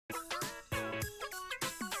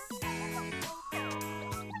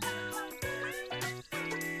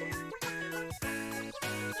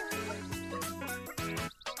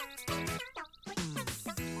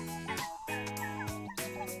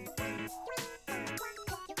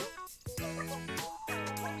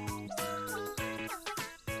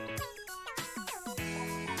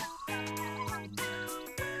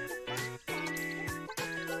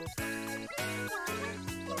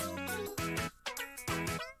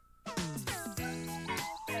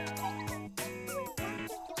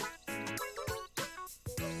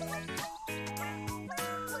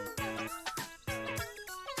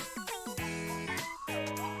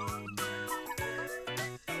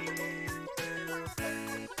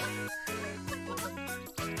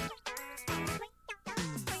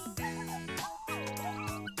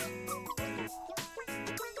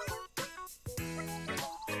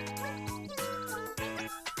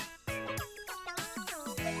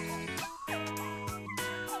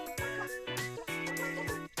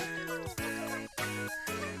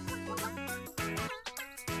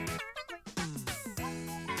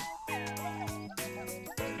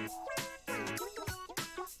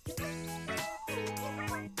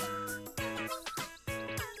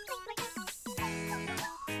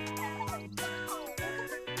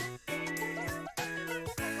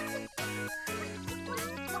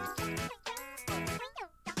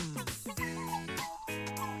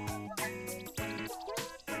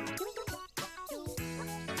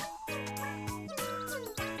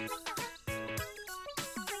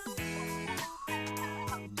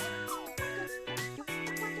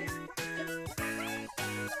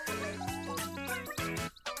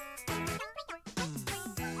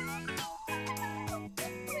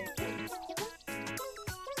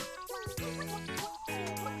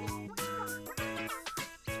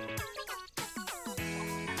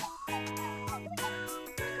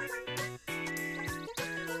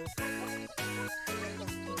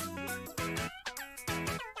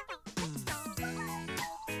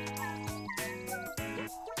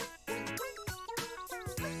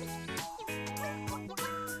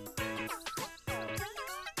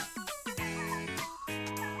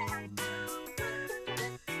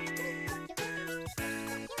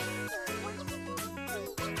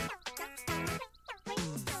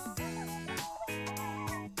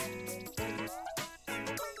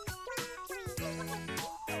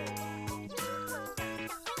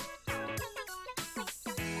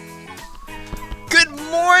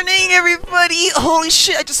Morning, everybody! Holy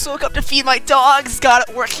shit, I just woke up to feed my dogs, got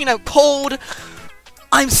it working out cold.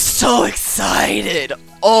 I'm so excited!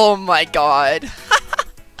 Oh my god.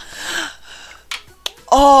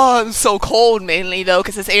 Oh, I'm so cold mainly though,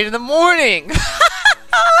 because it's 8 in the morning.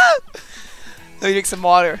 Let me drink some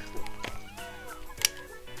water.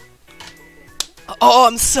 Oh,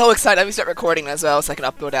 I'm so excited. Let me start recording as well so I can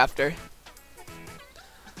upload after.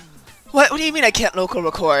 What do you mean I can't local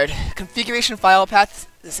record? Configuration file path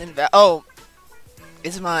is invalid. Oh,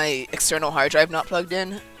 is my external hard drive not plugged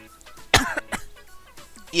in?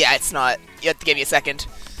 Yeah, it's not. You have to give me a second.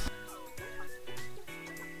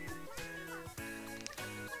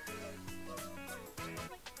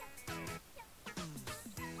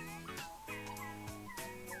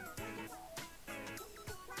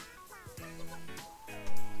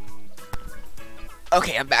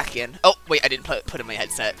 Okay, I'm back in. Oh, wait, I didn't put in my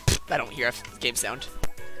headset. I don't hear a game sound.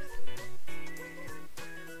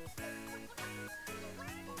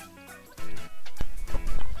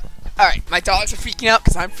 Alright, my dogs are freaking out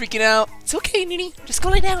because I'm freaking out. It's okay, Nini. Just go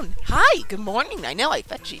lay down. Hi, good morning. I know I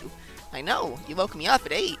fed you. I know. You woke me up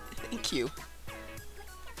at 8. Thank you.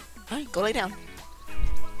 Alright, go lay down.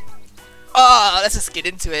 Oh, let's just get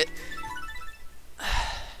into it.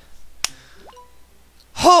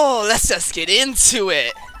 Oh, let's just get into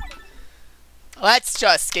it. Let's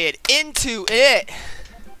just get into it.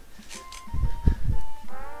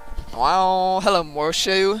 Wow, hello,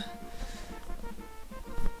 Morshu.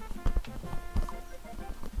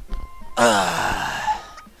 My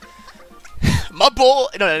bowl.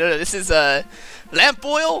 No. This is lamp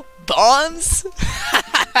oil, bonds.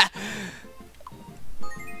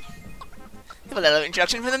 Have a little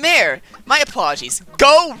introduction from the mayor. My apologies.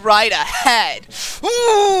 Go right ahead.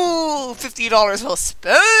 Ooh, $50 well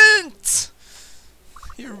spent.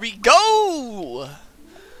 Here we go.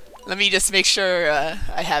 Let me just make sure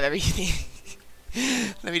I have everything.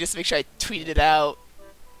 Let me just make sure I tweeted it out.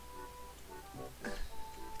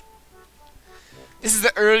 This is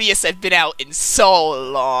the earliest I've been out in so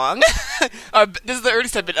long. This is the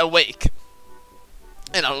earliest I've been awake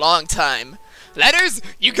in a long time. Letters,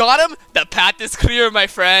 you got him? The path is clear, my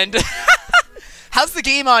friend. How's the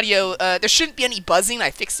game audio? There shouldn't be any buzzing.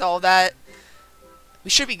 I fixed all that. We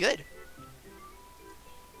should be good.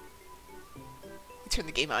 Turn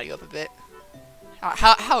the game audio up a bit.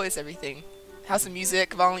 How is everything? How's the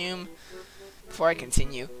music volume? Before I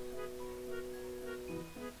continue.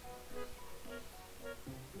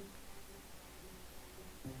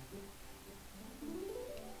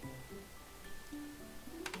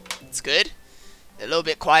 It's good. A little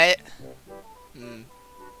bit quiet.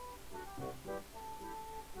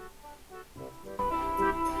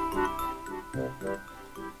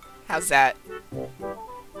 How's that?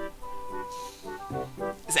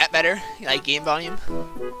 Is that better? You like game volume?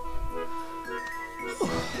 Whew.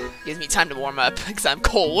 Gives me time to warm up because I'm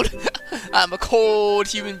cold. I'm a cold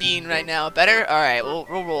human being right now. Better? Alright, we'll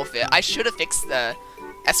roll with it. I should have fixed the...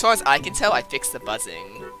 As far as I can tell, I fixed the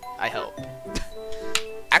buzzing. I hope.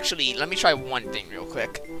 Actually, let me try one thing real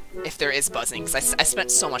quick. If there is buzzing, because I spent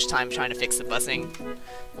so much time trying to fix the buzzing.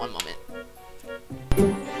 One moment.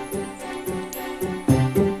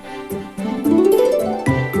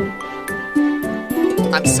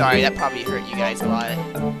 I'm sorry, that probably hurt you guys a lot.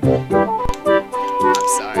 I'm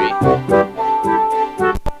sorry.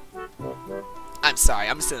 I'm sorry,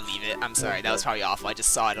 I'm just gonna leave it. I'm sorry, that was probably awful. I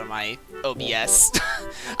just saw it on my OBS.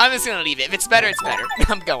 I'm just gonna leave it. If it's better, it's better.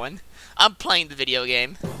 I'm going. I'm playing the video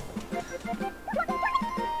game.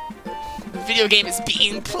 The video game is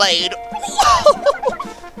being played.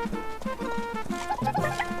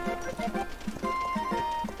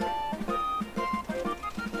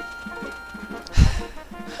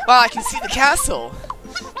 Wow, I can see the castle.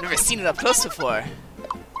 Never seen it up close before.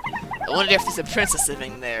 I wonder if there's a princess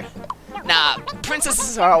living there. Nah,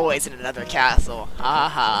 princesses are always in another castle. Ha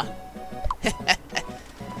ha.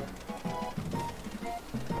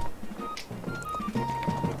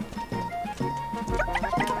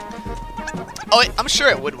 Oh, I'm sure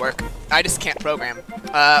it would work. I just can't program.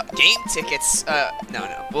 Game tickets.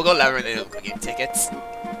 No. We'll go lever and then we'll go game tickets.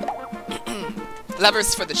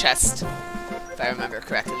 Levers for the chest, if I remember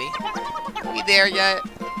correctly. Are we there yet?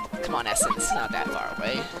 Come on, Essence. Not that far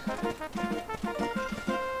away.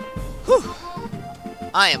 Whew.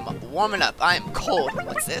 I am warming up. I am cold.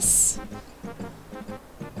 What's this?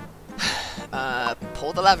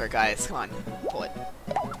 Pull the lever, guys. Come on. Pull it.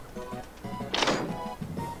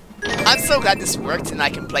 I'm so glad this worked and I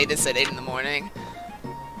can play this at 8 in the morning.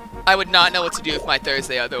 I would not know what to do with my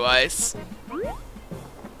Thursday otherwise.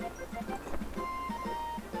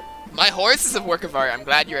 My horse is a work of art. I'm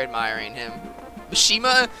glad you're admiring him.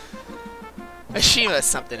 Mishima is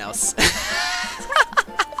something else.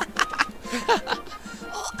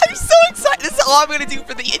 I'm so excited. This is all I'm going to do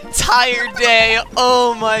for the entire day.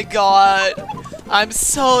 Oh my god. I'm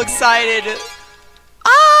so excited.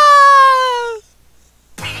 Ah!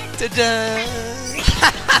 Ta-da!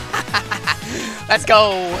 Let's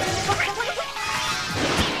go.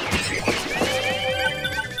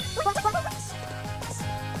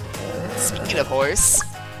 Speaking of horse.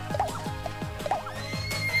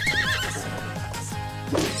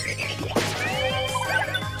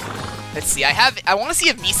 Let's see, I want to see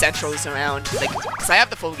if Me Central is around, like, because I have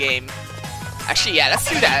the full game. Actually, yeah, let's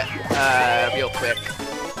do that, real quick.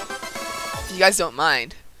 If you guys don't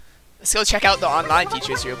mind. Let's go check out the online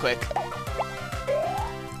features real quick.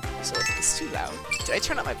 So, it's too loud. Did I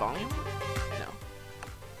turn up my volume? No.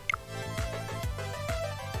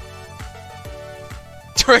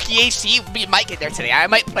 Turkey HD? We might get there today. I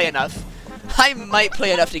might play enough. I might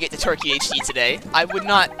play enough to get to Turkey HD today. I would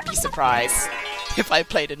not be surprised if I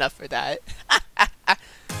played enough for that.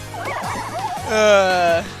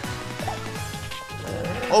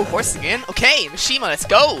 Oh, horse again? Okay, Mishima, let's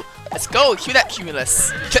go! Let's go! Cue that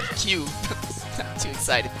cumulus. Cue. I'm too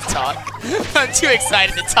excited to talk. I'm too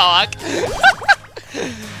excited to talk.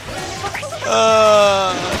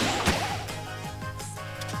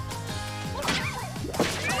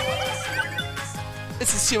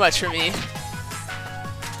 This is too much for me.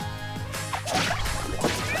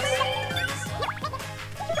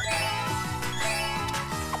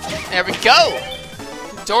 There we go!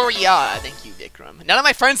 Doria! Thank you, Vikram. None of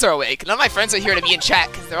my friends are awake. None of my friends are here to be in chat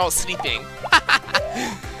because they're all sleeping.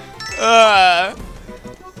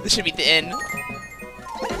 This should be the end.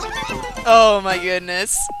 Oh my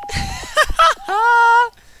goodness.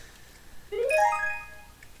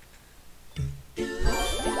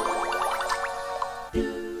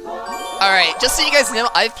 Alright, just so you guys know,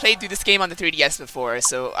 I've played through this game on the 3DS before,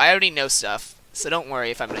 so I already know stuff. So don't worry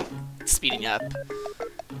if I'm like speeding up.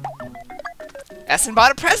 Essen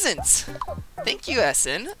bought a present! Thank you,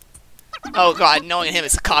 Essen. Oh god, knowing him,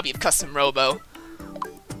 it's a copy of Custom Robo.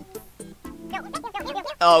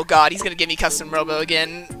 Oh god, he's gonna give me Custom Robo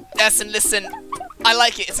again. Essen, listen. I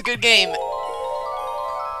like it. It's a good game.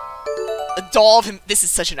 A doll of him. This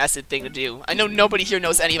is such an acid thing to do. I know nobody here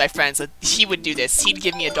knows any of my friends, so he would do this. He'd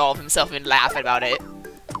give me a doll of himself and laugh about it.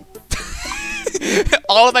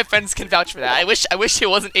 All of my friends can vouch for that. I wish it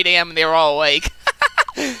wasn't 8 a.m. and they were all awake.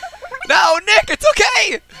 No, Nick, it's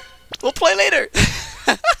okay. We'll play later.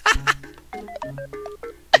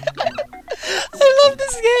 I love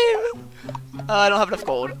this game. I don't have enough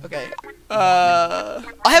gold. Okay. I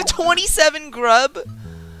have 27 grub.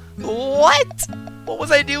 What? What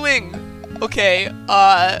was I doing? Okay.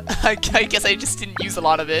 I guess I just didn't use a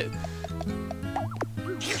lot of it.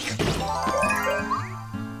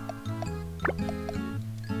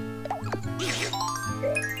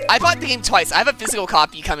 I bought the game twice. I have a physical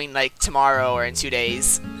copy coming like tomorrow or in 2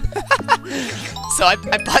 days. So I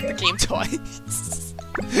bought the game twice.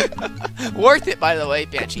 Worth it, by the way.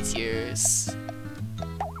 Banshee Tears.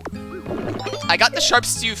 I got the sharp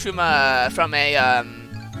stew from a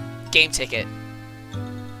game ticket.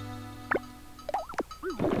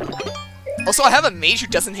 Also, I have a mage who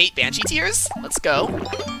doesn't hate Banshee Tears. Let's go.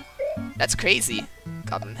 That's crazy.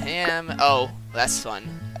 Goblin Ham. Oh, that's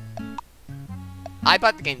fun. I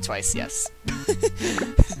bought the game twice, yes.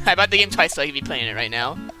 I bought the game twice so I could be playing it right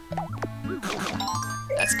now.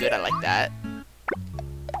 That's good, I like that.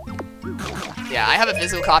 Yeah, I have a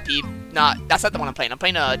physical copy. That's not the one I'm playing. I'm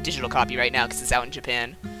playing a digital copy right now because it's out in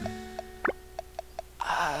Japan.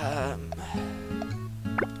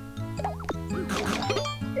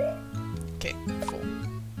 Okay, full.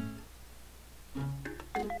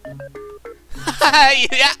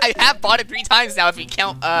 Yeah, I have bought it 3 times now if we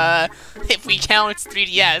count it's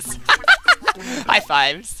 3DS. High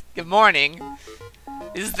fives. Good morning.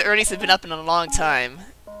 This is the earliest I've been up in a long time.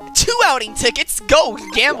 2 outing tickets! Go!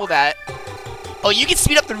 Gamble that! Oh, you can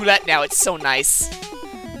speed up the roulette now. It's so nice.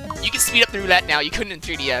 You can speed up the roulette now. You couldn't in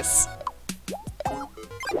 3DS.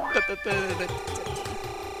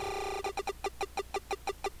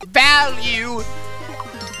 Value!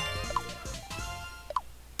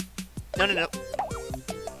 No.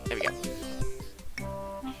 There we go.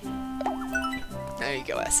 There you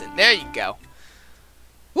go, Essen. There you go.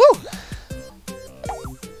 Woo!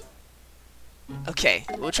 Okay,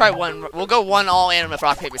 we'll try one. We'll go one all in with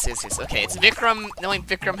rock, paper, scissors. Okay, it's Vikram. Knowing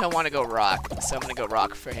Vikram, he'll want to go rock. So I'm going to go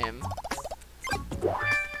rock for him.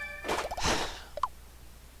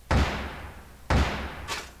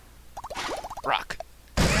 Rock.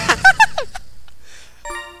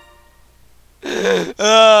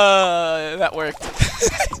 That worked.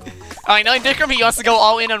 Alright, knowing Vikram, he wants to go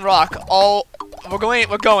all in on rock. We're going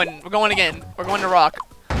again. We're going to rock.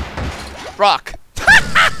 Rock.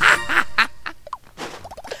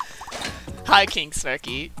 Hi, King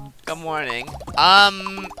Smirky. Good morning.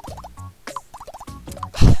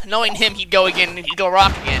 Knowing him, he'd go again, and he'd go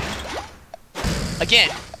rock again.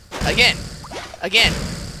 Again.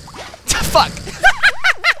 Fuck.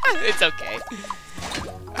 It's okay.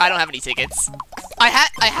 I don't have any tickets. I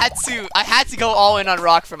had to go all in on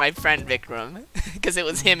rock for my friend Vikram because it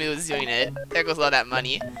was him who was doing it. There goes all that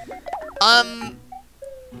money. I'm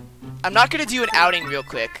not gonna do an outing real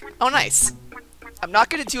quick. Oh, nice. I'm not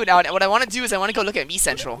gonna do an outing. What I want to do is I want to go look at Mii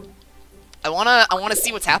Central. I wanna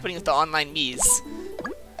see what's happening with the online Miis.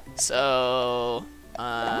 So,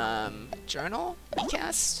 journal,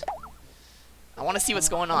 Miicast. I want to see what's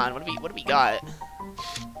going on. What do we got?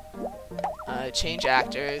 Change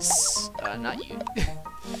actors. Not you.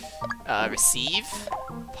 Receive.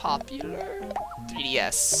 Popular.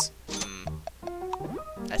 3DS.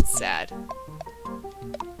 That's sad.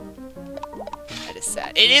 That is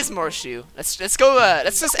sad. It is Morshu. Let's go.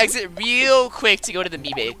 Let's just exit real quick to go to the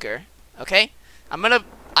Mii Maker. Okay. I'm gonna.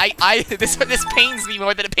 This pains me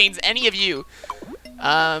more than it pains any of you.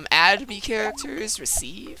 Add Mii characters.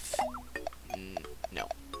 Receive. No.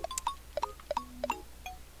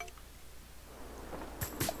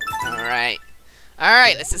 Alright.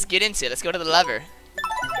 Alright, let's just get into it. Let's go to the lever.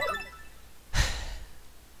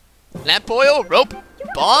 Lamp oil, rope,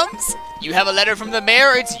 bombs? You have a letter from the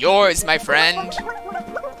mayor, it's yours, my friend.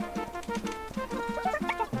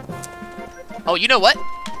 Oh, you know what?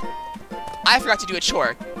 I forgot to do a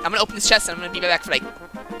chore. I'm gonna open this chest and I'm gonna be back for like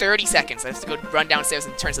 30 seconds. I have to go run downstairs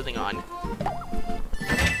and turn something on.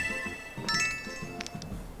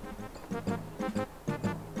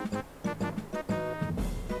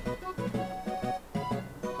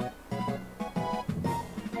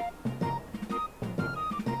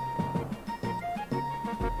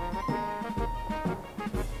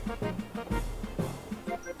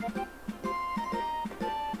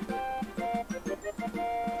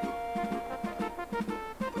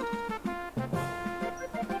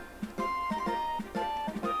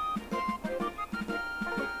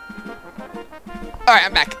 Alright,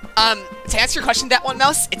 I'm back. To answer your question, that one,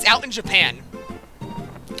 Mouse, it's out in Japan.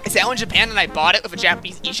 It's out in Japan, and I bought it with a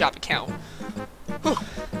Japanese eShop account. Whew.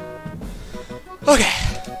 Okay.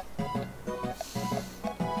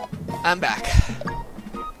 I'm back.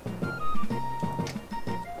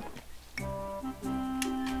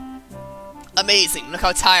 Amazing. Look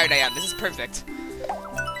how tired I am. This is perfect.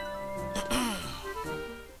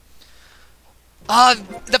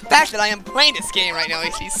 The fact that I am playing this game right now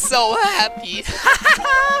makes me so happy.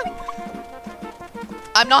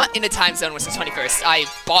 I'm not in a time zone with the 21st. I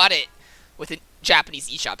bought it with a Japanese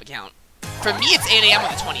eShop account. For me, it's 8 AM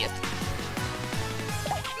on the 20th.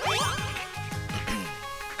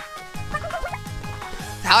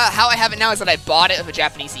 How I have it now is that I bought it with a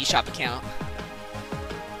Japanese eShop account.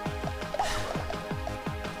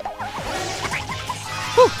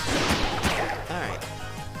 Whew. Alright.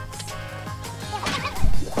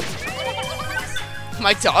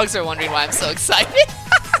 My dogs are wondering why I'm so excited.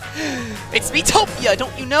 It's Miitopia,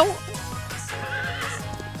 don't you know?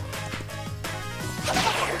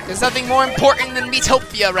 There's nothing more important than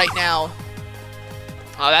Miitopia right now.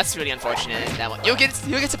 Oh, that's really unfortunate. That one. You'll get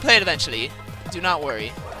to play it eventually. Do not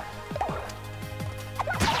worry.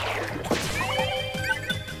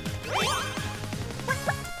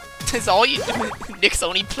 Is all you do? Nick's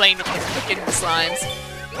only playing with freaking slimes.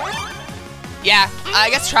 Yeah, I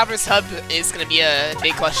guess Traveler's Hub is gonna be a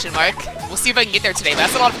big question mark. We'll see if I can get there today, but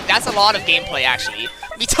that's a lot of gameplay actually.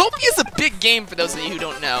 Miitopia is a big game for those of you who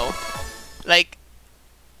don't know. Like,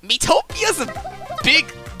 Miitopia is a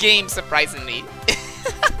big game, surprisingly.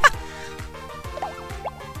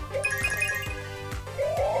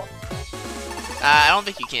 I don't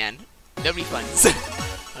think you can. No refunds.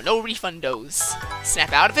 No refundos.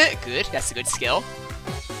 Snap out of it. Good. That's a good skill.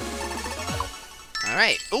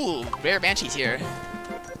 Alright. Ooh, rare Banshee's here.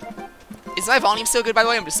 Is my volume still good, by the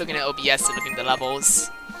way? I'm just looking at OBS and looking at the levels.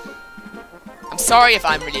 I'm sorry if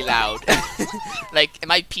I'm really loud. Like, am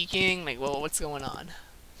I peaking? Like, well, what's going on?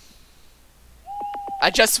 I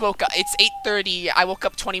just woke up. It's 8:30. I woke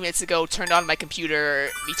up 20 minutes ago, turned on my computer,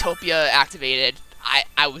 Miitopia activated.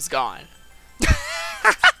 I was gone.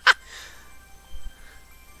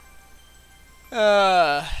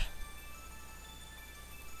 Okay,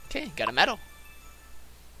 got a medal.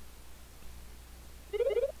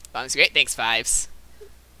 Bomb's great, thanks, Fives.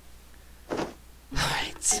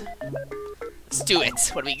 Alright. Let's do it.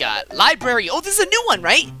 What do we got? Library! Oh, this is a new one,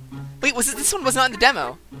 right? Wait, this one was not in the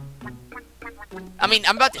demo. I mean,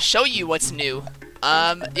 I'm about to show you what's new.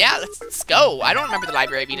 Yeah, let's go. I don't remember the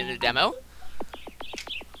library being in the demo.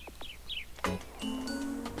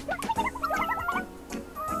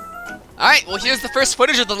 Alright, well here's the first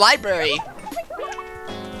footage of the library.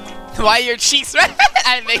 Why are your cheeks red?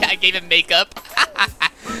 I gave him makeup.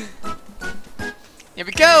 Here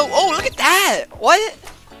we go. Oh, look at that. What?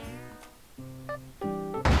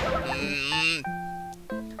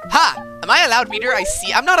 Ha! Am I a loud reader? I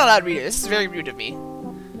see. I'm not a loud reader. This is very rude of me.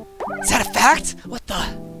 Is that a fact? What the?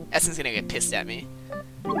 Essen's gonna get pissed at me.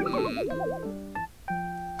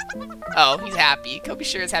 Oh, he's happy. Kobe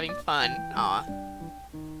sure is having fun. Aw.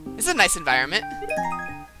 This is a nice environment.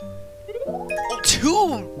 Oh,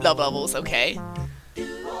 2 love levels. Okay.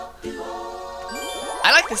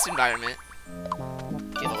 I like this environment.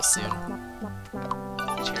 Get a little soon.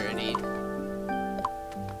 Charity.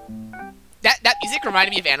 That music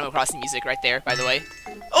reminded me of Animal Crossing music right there, by the way.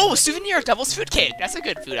 Oh, souvenir of Devil's Food Cake. That's a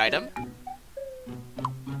good food item.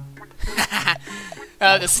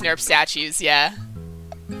 Oh, the Snurp statues, yeah.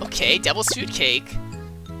 Okay, Devil's Food Cake.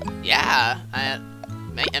 Yeah,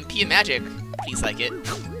 MP and Magic. Please like it.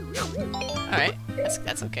 Alright,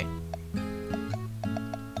 that's okay.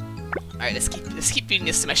 Alright, let's keep feeding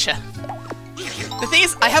this to my chef. The thing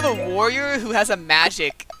is, I have a warrior who has a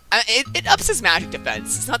magic. It ups his magic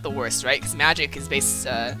defense. It's not the worst, right? Because magic defense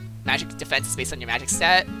is based on your magic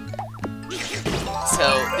stat.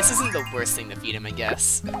 So this isn't the worst thing to feed him, I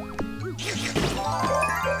guess.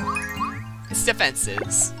 It's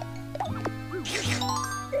defenses.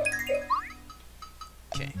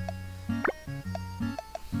 Okay.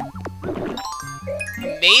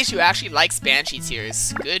 Mage who actually likes Banshee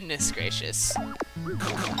tears. Goodness gracious.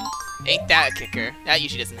 Ain't that a kicker? That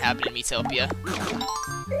usually doesn't happen in Miitopia.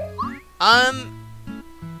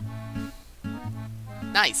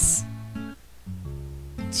 Nice.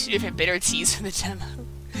 2 different bitter teas from the demo.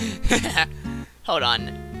 Hold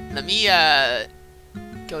on. Let me,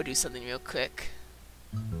 go do something real quick.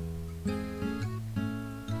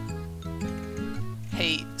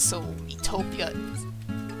 Hey, so Miitopia...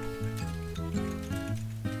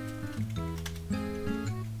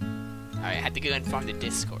 Alright, I had to go inform the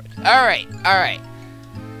Discord. Alright.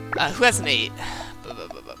 Who has an 8?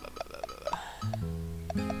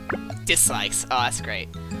 dislikes. Oh, that's great.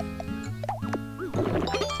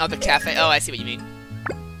 Oh, the cafe. Oh, I see what you mean.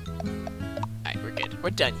 Alright, we're good. We're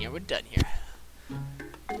done here. We're done here.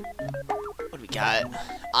 What do we got?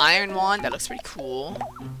 Iron wand. That looks pretty cool.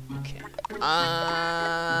 Okay.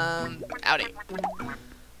 Outing.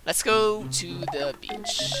 Let's go to the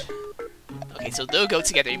beach. Okay, so they'll go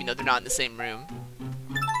together even though they're not in the same room.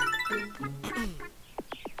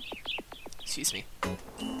 Excuse me.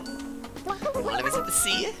 Wanna visit the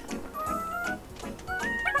sea?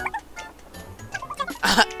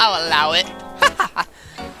 I'll allow it.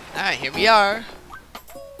 Alright, here we are.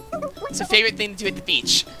 What's your favorite thing to do at the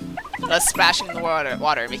beach? Us splashing in the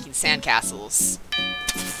water, making sandcastles.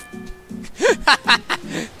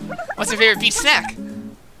 What's your favorite beach snack?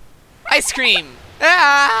 Ice cream!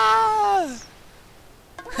 Ah!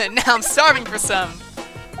 Now I'm starving for some.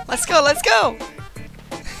 Let's go, let's go!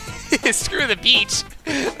 Screw the beach.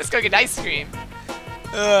 Let's go get ice cream.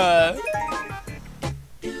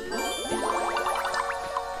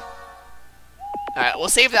 Alright, we'll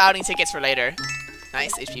save the outing tickets for later.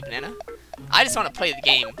 Nice, HP banana. I just want to play the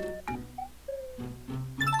game.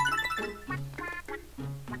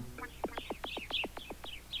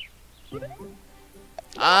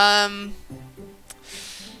 I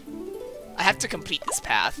have to complete this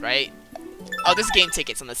path, right? Oh, there's game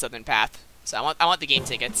tickets on the southern path. So I want the game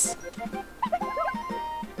tickets.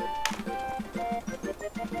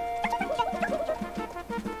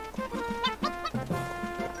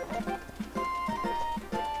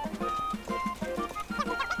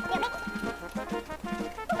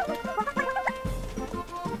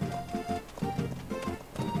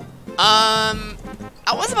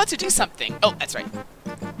 I was about to do something. Oh, that's right.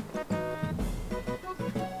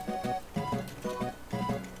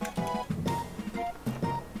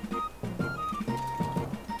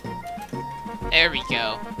 There we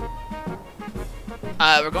go.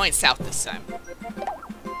 We're going south this time.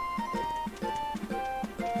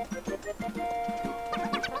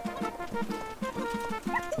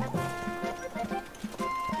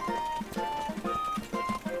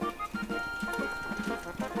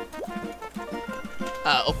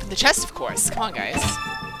 Open the chest, of course. Come on, guys.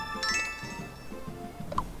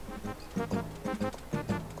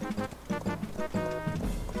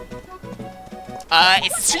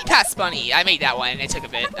 It's a Street Pass Bunny. I made that one. It took a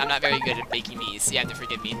bit. I'm not very good at making these. You have to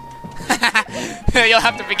forgive me. You'll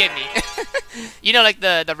have to forgive me. You know, like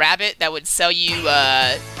the rabbit that would sell you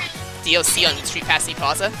DLC on Street Pass C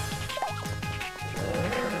Plaza?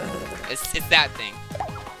 It's that thing.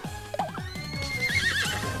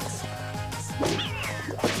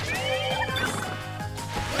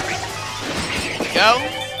 Go.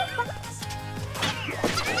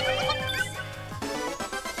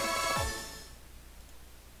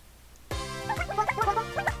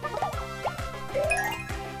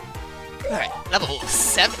 Alright, level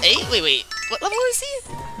 7, 8? Wait. What level is he?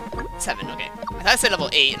 7, okay. I thought I said level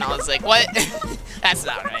 8, and I was like, what? That's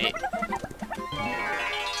not right.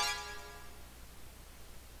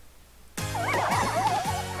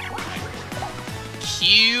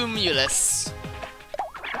 Cumulus.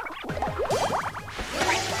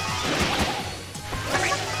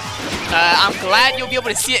 I'm glad you'll be able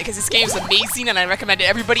to see it because this game is amazing and I recommend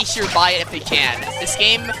everybody here buy it if they can. This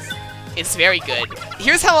game is very good.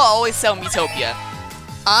 Here's how I'll always sell Miitopia.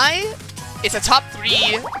 It's a top 3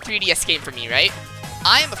 3DS game for me, right?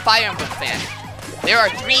 I am a Fire Emblem fan. There are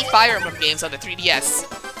 3 Fire Emblem games on the 3DS.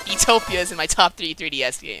 Miitopia is in my top 3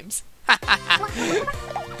 3DS games. I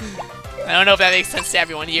don't know if that makes sense to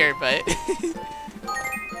everyone here, but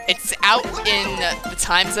it's out in the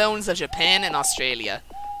time zones of Japan and Australia.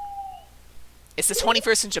 It's the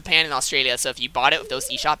 21st in Japan and Australia, so if you bought it with those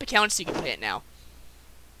eShop accounts, you can play it now.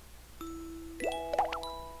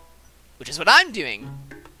 Which is what I'm doing.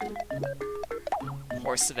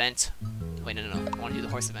 Horse event. Wait, no. I want to do the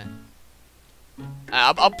horse event.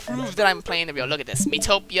 I'll prove that I'm playing the real. Look at this.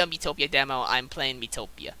 Miitopia demo. I'm playing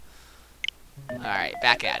Miitopia. Alright,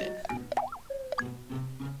 back at it.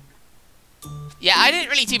 Yeah, I didn't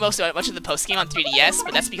really do much of the post-game on 3DS,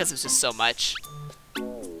 but that's because it was just so much.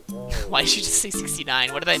 Why did you just say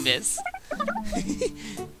 69? What did I miss?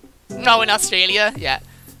 No, in Australia? Yeah.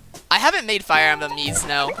 I haven't made Fire Emblem Mii's,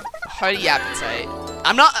 no. Hearty appetite.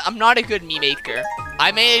 I'm not a good Mii maker.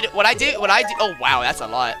 What I do, oh wow, that's a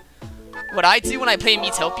lot. What I do when I play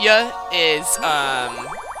Miitopia is, I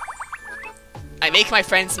make my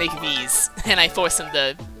friends make Mii's, and I force them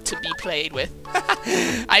to be played with.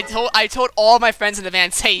 I told all my friends in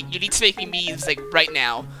advance, hey, you need to make me Mii's, like, right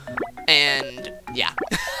now. And, yeah.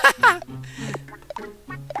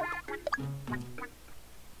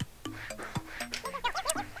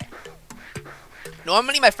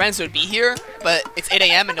 Normally my friends would be here, but it's 8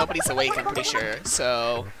 a.m. and nobody's awake, I'm pretty sure.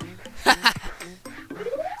 So,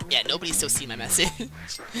 yeah, nobody's still seen my message.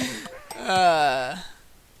 Alright,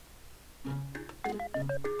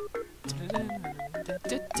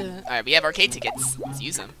 we have arcade tickets. Let's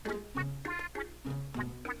use them.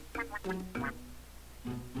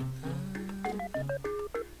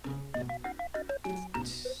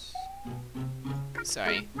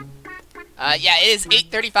 Sorry. Yeah, it is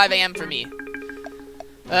 8:35 a.m. for me.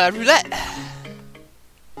 Roulette.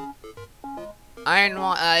 Iron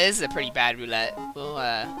wall. This is a pretty bad roulette.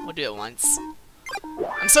 We'll do it once.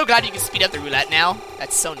 I'm so glad you can speed up the roulette now.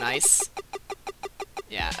 That's so nice.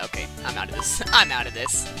 Yeah. Okay. I'm out of this. I'm out of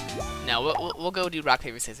this. No, we'll go do rock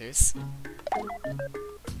paper scissors.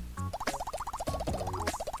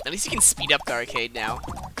 At least you can speed up the arcade now.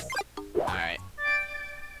 All right.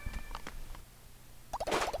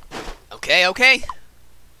 Okay. Okay.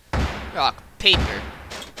 Rock paper.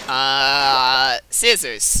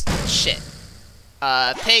 Scissors. Shit.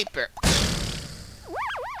 Paper.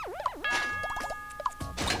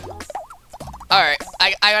 Alright,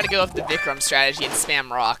 I gotta go with the Vikram strategy and spam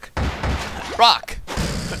rock. Rock!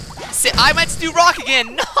 I meant to do rock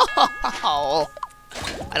again! No! I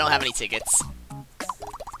don't have any tickets.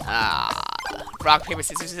 Rock, paper,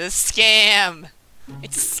 scissors is a scam!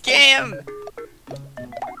 It's a scam!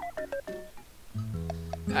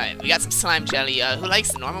 Alright, we got some slime jelly. Who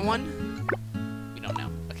likes the normal one? We don't know.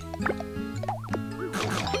 Okay.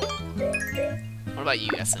 What about you,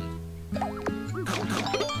 Essen?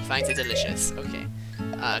 Finds it delicious. Okay.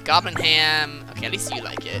 Goblin ham. Okay, at least you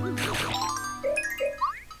like it.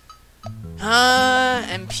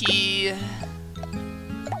 MP.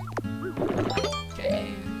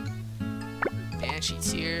 Okay.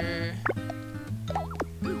 Banshee's here.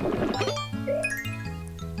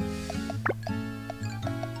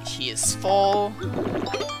 He is full.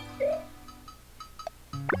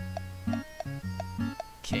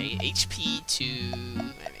 Okay, HP to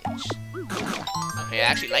MH. Okay, I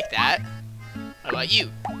actually like that. What about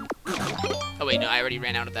you? Oh wait, no, I already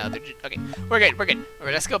ran out of the other. Okay, we're good, we're good.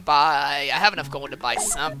 Alright, let's go buy. I have enough gold to buy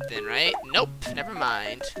something, right? Nope, never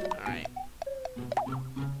mind. Alright.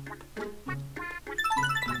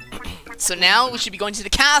 So now we should be going to the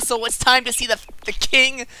castle. It's time to see the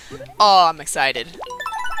king. Oh, I'm excited.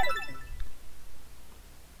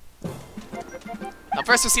 Now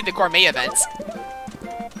first we'll see the gourmet events.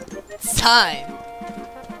 It's time.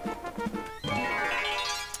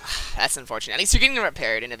 That's unfortunate. At least you're getting it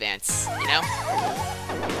repaired in advance, you know?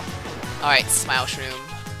 Alright, Smile Shroom.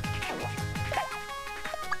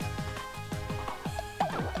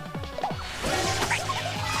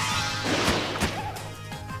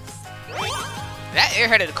 That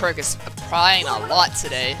air-headed quirk is prying a lot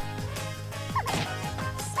today.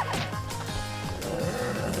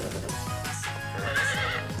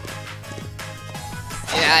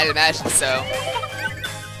 Yeah, I'd imagine so.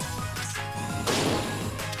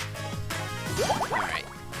 Alright.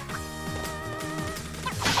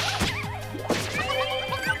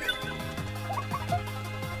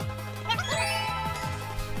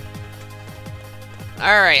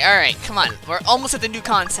 Alright, alright, come on. We're almost at the new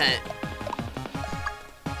content.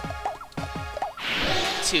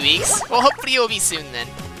 2 weeks? Well, hopefully it will be soon then.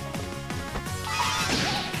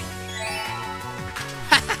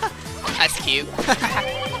 That's cute.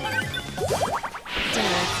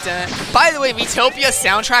 By the way, Miitopia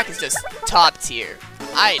soundtrack is just top tier.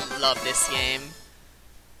 I love this game.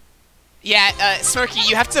 Yeah, Smirky,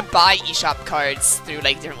 you have to buy eShop cards through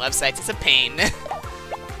like different websites. It's a pain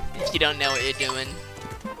if you don't know what you're doing.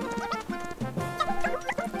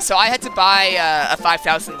 So I had to buy a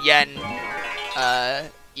 5,000 yen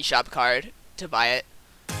eShop card to buy it.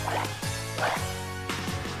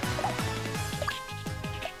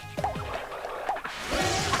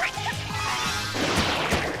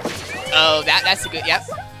 Oh, that's a good, yep.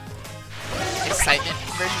 Excitement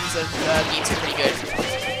versions of games are pretty good.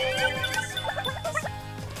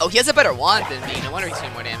 Oh, he has a better wand than me. No wonder he's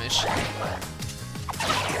doing more damage.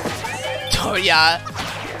 Oh, yeah.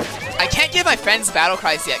 I can't give my friends battle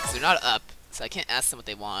cries yet because they're not up. So I can't ask them what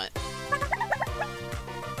they want.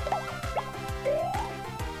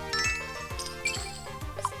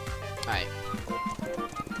 Alright.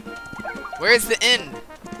 Where is the inn?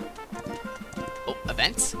 Oh,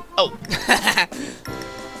 events? Oh.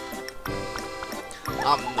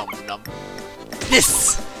 Nom nom.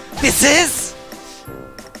 This is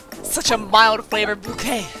such a mild flavored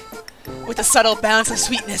bouquet with a subtle balance of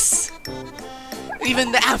sweetness.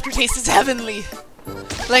 Even the aftertaste is heavenly,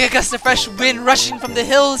 like a gust of fresh wind rushing from the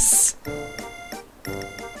hills.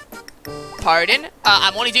 Pardon?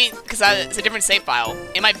 I'm only doing because it's a different save file.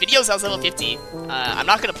 In my videos, I was level 50. I'm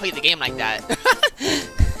not gonna play the game like that.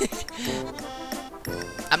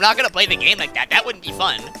 I'm not gonna play the game like that. That wouldn't be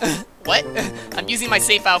fun. What? I'm using my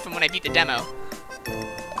save file from when I beat the demo.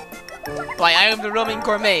 Why, I am the roaming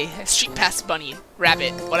gourmet, street pass bunny,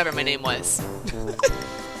 rabbit, whatever my name was.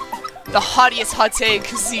 The haughtiest haughty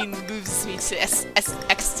cuisine moves me to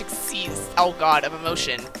ecstasies, oh god, of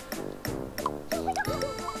emotion.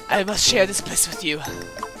 I must share this bliss with you.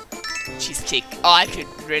 Cheesecake. Oh, I could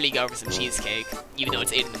really go for some cheesecake, even though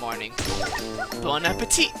it's 8 in the morning. Bon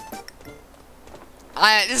appetit!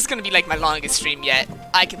 This is gonna be like my longest stream yet.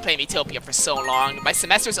 I can play Miitopia for so long. My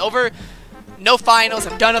semester's over. No finals.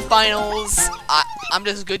 I'm done with finals. I'm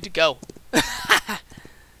just good to go.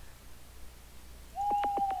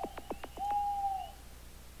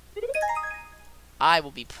 I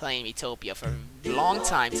will be playing Miitopia for a long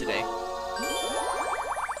time today.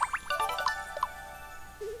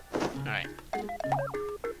 Alright.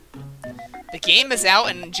 The game is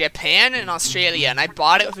out in Japan and Australia, and I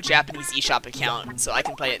bought it with a Japanese eShop account, so I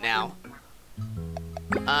can play it now.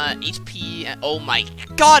 HP, oh my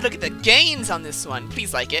god, look at the gains on this one.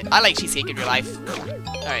 Please like it. I like cheesecake in real life.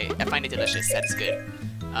 Alright, I find it delicious. That is good.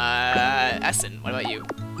 Essen, what about you?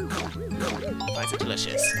 Finds it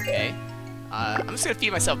delicious. Okay. I'm just gonna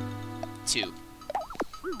feed myself 2.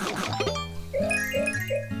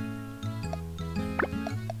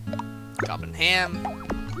 Goblin ham.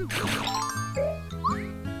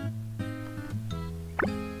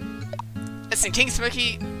 Listen, King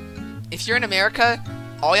Smoky, if you're in America,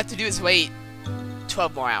 all you have to do is wait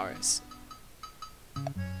 12 more hours.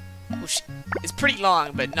 Which is pretty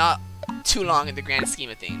long, but not too long in the grand scheme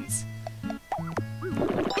of things.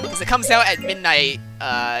 Because it comes out at midnight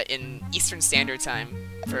in Eastern Standard Time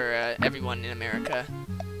for everyone in America.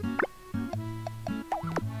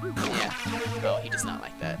 Yeah. Oh, he does not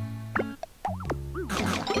like that.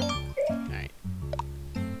 Alright.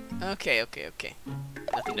 Okay.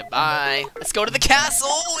 Nothing to buy. Let's go to the castle!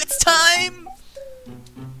 It's time!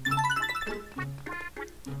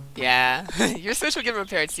 Yeah. Your Switch will get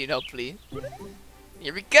repaired soon, hopefully.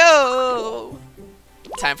 Here we go!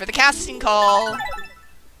 Time for the casting call!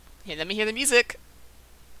 Hey, let me hear the music.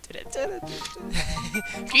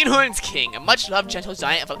 Greenhorn's King, a much-loved gentle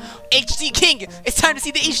giant of a HD King! It's time to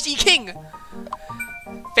see the HD King!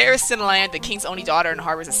 Fairest in the land, the king's only daughter and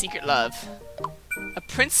harbors a secret love. A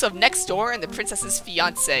prince of next door and the princess's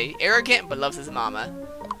fiancé, arrogant but loves his mama.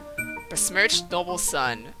 Besmirched noble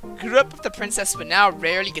son, grew up with the princess but now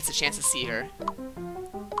rarely gets a chance to see her.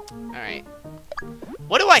 Alright.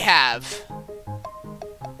 What do I have?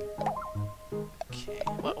 Okay,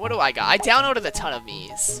 what do I got? I downloaded a ton of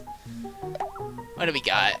these. What do we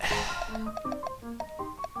got?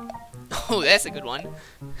 Oh, that's a good one.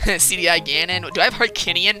 CDI Ganon. Do I have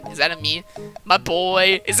Harkinian? Is that a me? My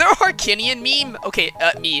boy. Is there a Harkinian meme? Okay,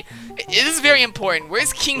 me. It is very important.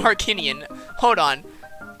 Where's King Harkinian? Hold on.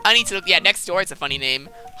 I need to look. Yeah, next door. It's a funny name.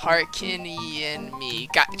 Harkinian me.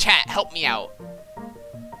 Chat, help me out.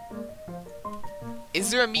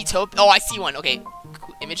 Is there a Miitopia? Oh, I see one. Okay.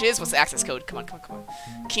 Images? What's the access code? Come on.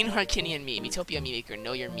 King Harkinian me. Miitopia me maker.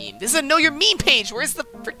 Know your meme. This is a know your meme page. Where's the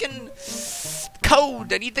freaking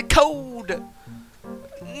code? I need the code.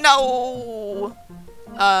 No.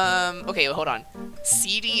 Okay, hold on.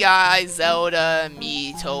 CDI Zelda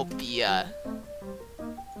Miitopia.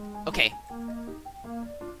 Okay.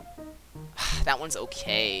 That one's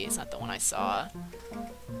okay. It's not the one I saw.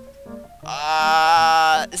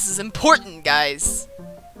 This is important, guys.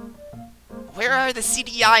 Where are the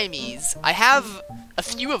CDI me's? I have a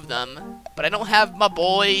few of them, but I don't have my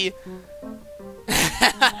boy.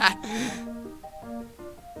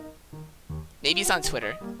 Maybe it's on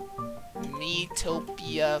Twitter.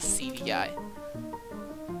 Miitopia CDI.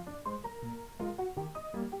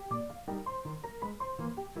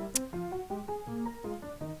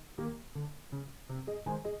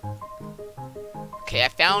 Okay, I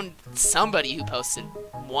found somebody who posted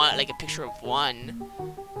one, like a picture of one.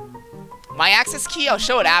 My access key, I'll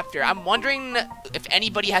show it after. I'm wondering if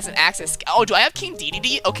anybody has an access. Oh, do I have King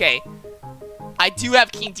DDD? Okay. I do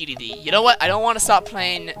have King DDD. You know what? I don't want to stop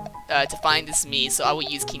playing to find this me, so I will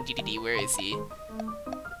use King DDD. Where is he?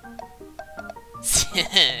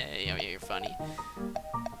 You're funny.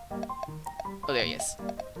 Oh, there he is.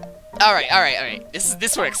 Alright.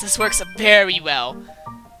 This works. This works very well.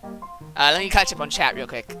 Let me catch up on chat real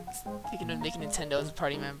quick. Thinking of making Nintendo as a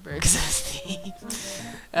party member because of Steam.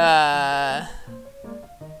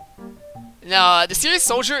 No, the Serious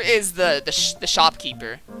Soldier is the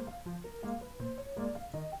shopkeeper.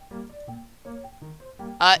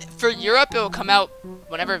 For Europe, it will come out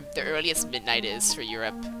whenever the earliest midnight is for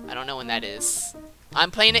Europe. I don't know when that is.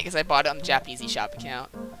 I'm playing it because I bought it on the Japanese eShop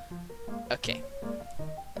account. Okay.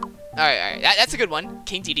 Alright. That's a good one.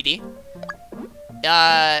 King DDD.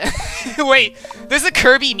 Wait. There's a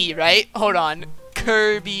Kirby me, right? Hold on.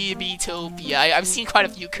 Kirby Miitopia. I've seen quite a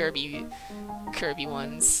few Kirby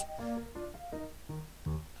ones.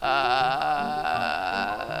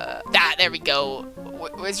 There we go.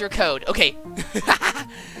 Where's your code? Okay.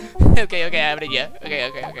 okay, I have an idea.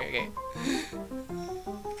 Okay.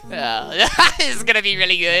 This is gonna be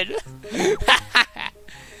really good.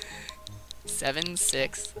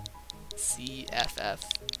 76 CFF.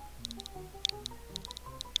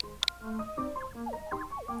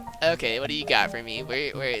 Okay, what do you got for me?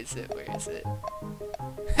 Where is it? Where is it?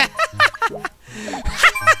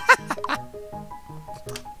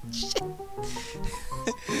 Shit.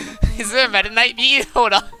 Is there a Meta Knight me?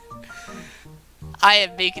 Hold on. I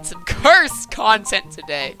am making some cursed content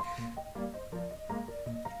today.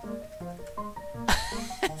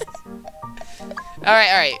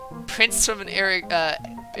 Alright. Prince from an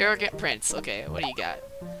arrogant prince. Okay, what do you got?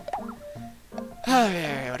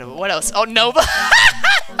 Alright, what else? Oh, Nova!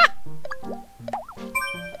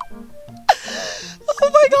 Oh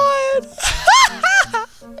my god!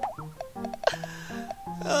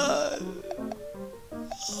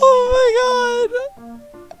 Oh my god!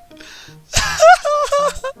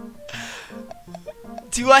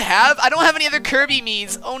 Do I have? I don't have any other Kirby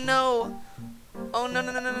me's. Oh no! Oh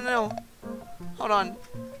no! Hold on.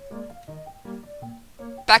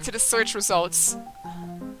 Back to the search results.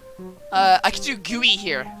 I could do Gooey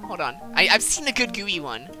here. Hold on. I've seen a good Gooey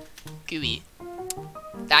one. Gooey.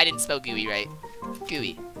 I didn't spell Gooey right.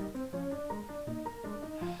 Gooey.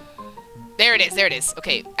 There it is.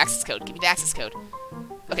 Okay, access code. Give me the access code.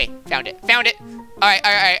 Okay, found it. Alright.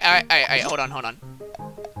 Hold on. No.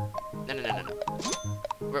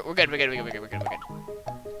 We're good.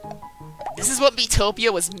 This is what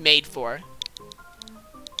Miitopia was made for.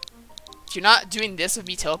 If you're not doing this with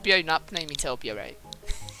Miitopia, you're not playing Miitopia right.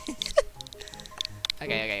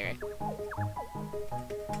 Okay.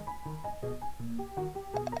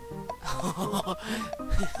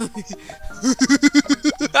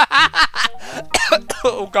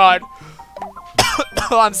 Oh god.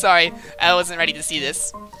 Oh, I'm sorry. I wasn't ready to see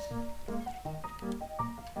this.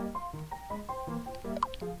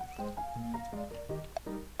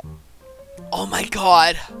 Oh my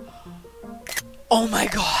god. Oh my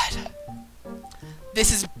god.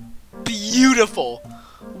 This is beautiful.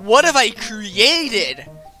 What have I created?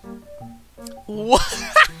 What?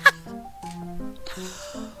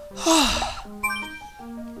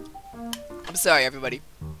 I'm sorry, everybody.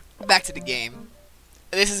 Back to the game.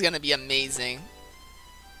 This is gonna be amazing.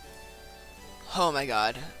 Oh my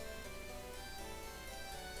god.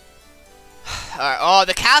 Alright, oh,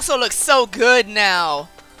 the castle looks so good now.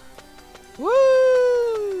 Woo!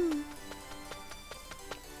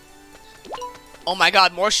 Oh my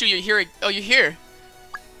god, Morshu, you're here. Oh, you're here.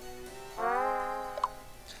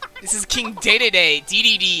 This is King Day-to-Day,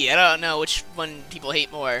 DDD. I don't know which one people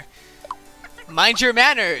hate more. Mind your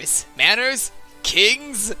manners. Manners?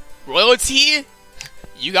 Kings? Royalty?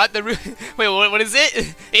 You got the... Wait, what is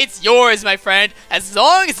it? It's yours, my friend, as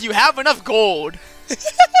long as you have enough gold.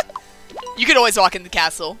 You can always walk in the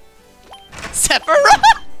castle. Sephiroth!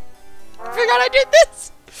 I forgot I did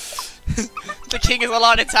this! The king has a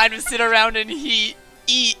lot of time to sit around and eat.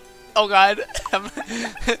 Oh god.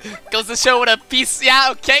 Goes to show what a peace...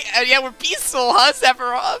 Yeah, okay. Yeah, we're peaceful, huh,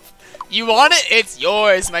 Sephiroth? You want it? It's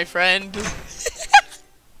yours, my friend.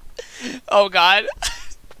 Oh god.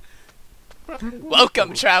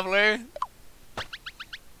 Welcome, traveler.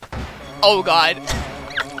 Oh god.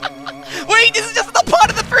 Wait, this is just the plot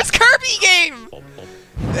of the first Kirby game!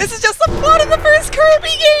 This is just the plot of the first Kirby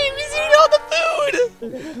game! He's eating all the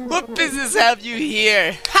food! What business have you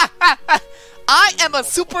here? Ha ha ha! I am a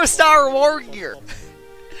superstar warrior!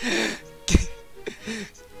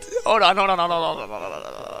 Hold on.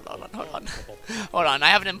 Hold on, I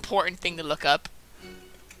have an important thing to look up.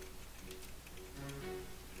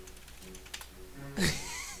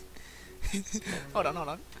 Hold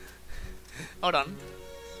on.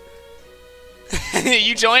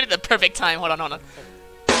 You joined at the perfect time. Hold on.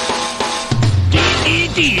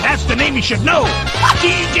 DDD, that's the name you should know.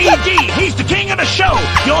 DDD, he's the king of the show.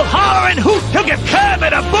 You'll holler and hoot, he'll give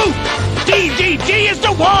Kermit a boot. DDD is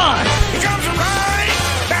the one. He comes right,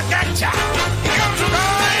 ba-da-cha. He comes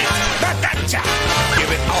right, ba-da-cha. Give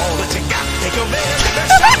it all that you got. Take a bit,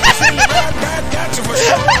 that's in the ba-da-cha for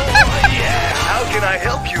sure. Yeah, how can I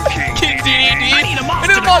help you, King DDD? I need a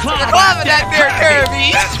monster wants to claw that there,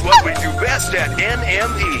 Kirby. That's what we do best at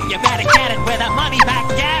NME. You better get it with a money back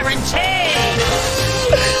guarantee.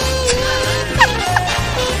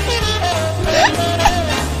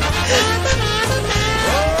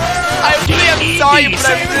 I really am sorry, but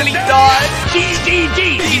I really not.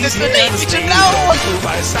 DDD. That's the name you should know.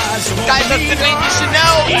 Guys, that's the name you should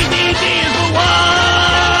know. DDD is the one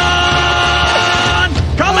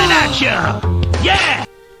coming at you. Yeah.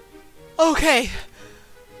 Okay.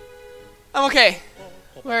 I'm okay.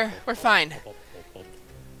 We're fine.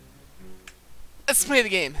 Let's play the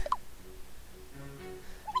game.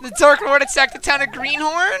 The Dark Lord attacked the town of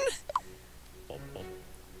Greenhorn?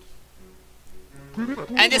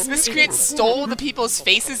 And this miscreant stole the people's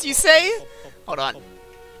faces, you say? Hold on.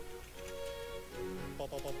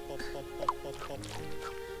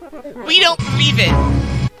 We don't believe it!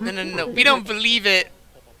 No. We don't believe it.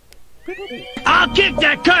 I'll kick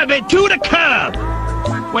that Kirby to the curb!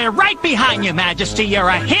 We're right behind you, Majesty. You're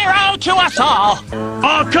a hero to us all!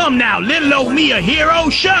 Oh, come now, little old me a hero?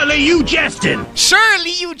 Surely you jesting!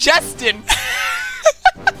 Surely you jesting!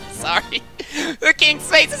 Sorry. The king's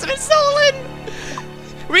face has been stolen!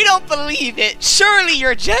 We don't believe it! Surely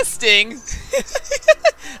you're jesting!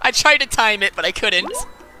 I tried to time it, but I couldn't.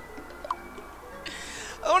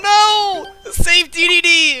 Oh no! Save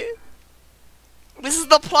DDD! This is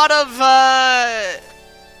the plot of,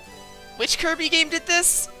 which Kirby game did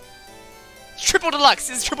this? Triple Deluxe.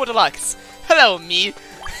 This is Triple Deluxe. Hello, me.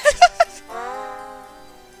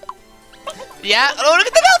 Yeah? Oh, look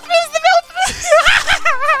at the mouth moves! The mouth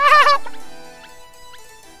moves!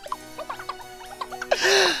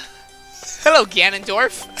 Hello,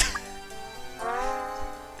 Ganondorf.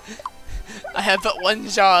 I have but one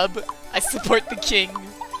job. I support the king.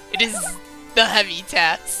 It is the heavy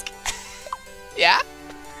task. Yeah?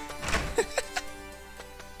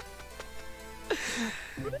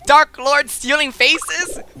 Dark Lord stealing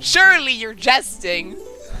faces? Surely you're jesting.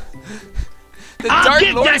 The Dark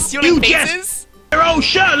Lord stealing faces? Oh,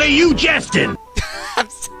 surely you jesting. I'm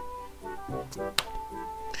so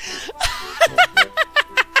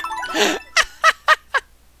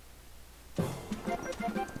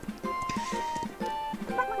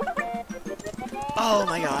oh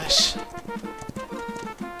my gosh.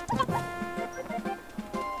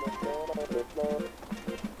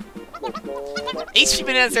 HP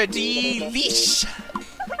bananas are delish.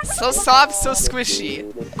 So soft, so squishy.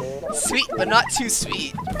 Sweet, but not too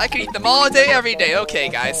sweet. I could eat them all day, every day. Okay,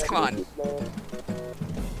 guys, come on.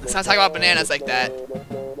 Let's not talk about bananas like that.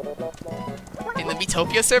 In the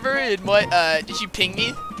Miitopia server, in what, did you ping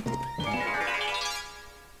me?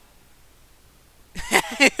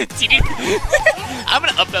 I'm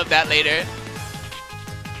gonna upload that later.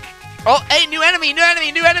 Oh, hey, new enemy in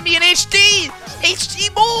HD! HD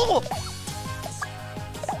Bull!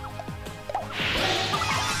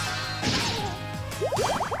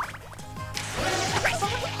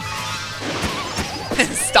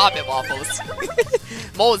 Stop it, Waffles.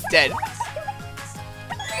 Mole's dead.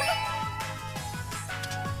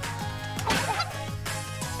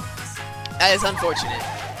 That is unfortunate.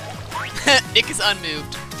 Nick is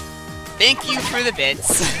unmoved. Thank you for the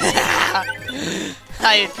bits.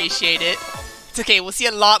 I appreciate it. It's okay, we'll see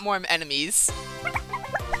a lot more enemies.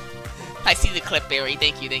 I see the clip, Barry.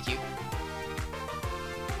 Thank you, thank you.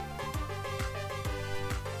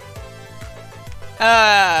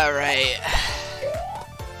 Alright.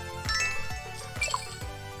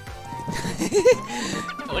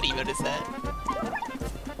 What emote is that?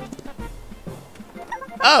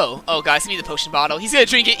 Oh guys, give me the potion bottle. He's gonna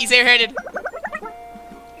drink it, he's airheaded.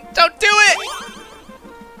 Don't do it!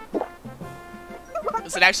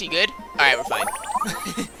 Was it actually good? Alright, we're fine.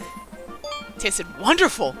 Tasted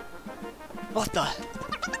wonderful! What the?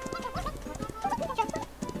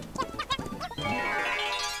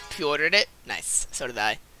 Pre-ordered it? Nice. So did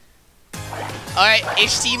I. Alright,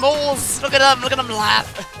 HD moles! Look at them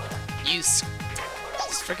laugh! You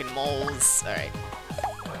freaking moles. Alright.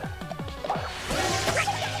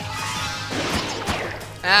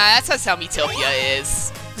 That's just how Miitopia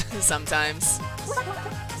is. Sometimes.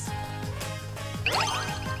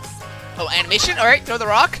 Oh, animation? Alright, throw the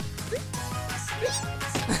rock.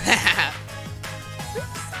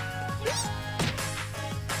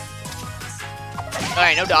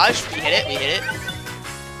 Alright, no dodge. We hit it.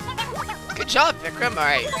 Good job, Vikram.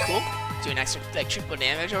 Alright, cool. Doing extra, like, triple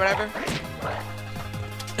damage or whatever.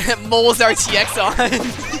 Moles RTX on.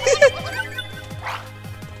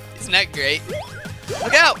 Isn't that great?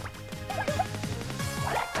 Look out!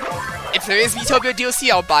 If there is Miitopia DLC,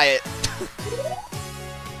 I'll buy it.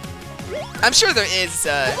 I'm sure there is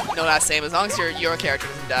no last name as long as your character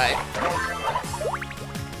doesn't die.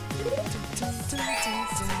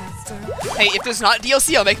 Hey, if there's not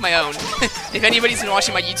DLC, I'll make my own. If anybody's been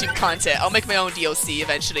watching my YouTube content, I'll make my own DLC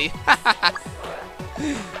eventually.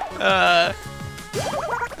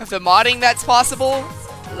 If the modding that's possible,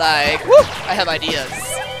 like, woo, I have ideas.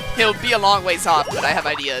 It'll be a long ways off, but I have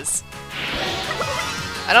ideas.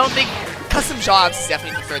 I don't think custom jobs is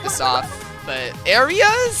definitely the furthest off, but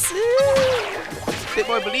areas, a bit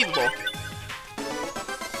more believable.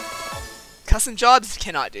 Custom jobs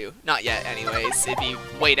cannot do, not yet. Anyways, it'd be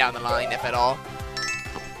way down the line if at all.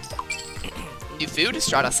 New food,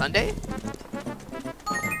 Strata Sunday.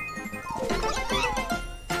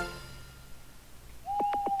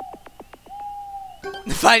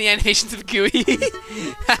 Find the animations of Gooey.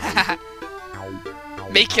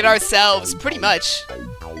 Make it ourselves, pretty much.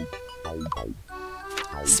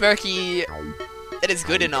 Smirky, it is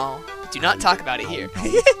good and all, but do not talk about it here.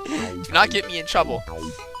 Do not get me in trouble.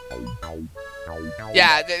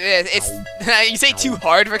 Yeah, it's you say too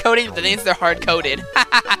hard for coding, but the names they're hard coded.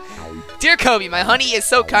 Dear Kobe, my honey is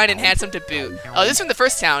so kind and handsome to boot. Oh, this is from the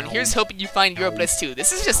first town. Here's hoping you find Euro Bliss too.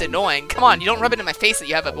 This is just annoying. Come on, you don't rub it in my face that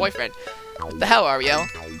you have a boyfriend. What the hell, Ariel?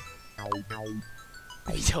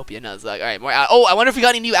 Miitopia Nuzlocke. Alright, more oh, I wonder if we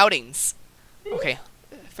got any new outings. Okay,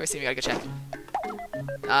 first thing we gotta go check.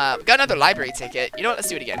 We got another library ticket. You know what? Let's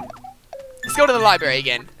do it again. Let's go to the library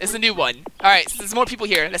again. It's a new one. Alright, so there's more people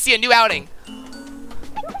here. Let's see a new outing.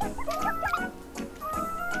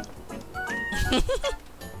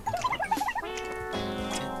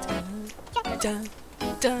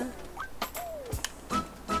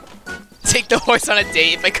 Take the horse on a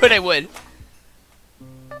date. If I could, I would.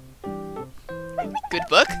 Good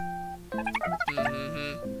book?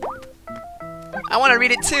 I want to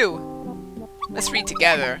read it too. Let's read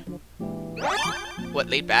together. What,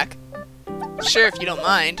 laid back? Sure, if you don't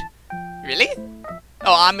mind. Really?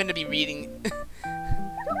 Oh, I'm gonna be reading.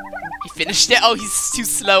 He finished it? Oh, he's too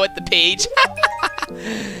slow at the page.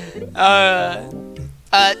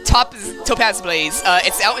 Topaz Blaze.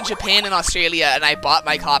 It's out in Japan and Australia, and I bought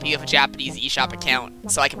my copy of a Japanese eShop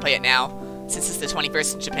account, so I can play it now, since it's the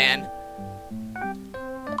 21st in Japan.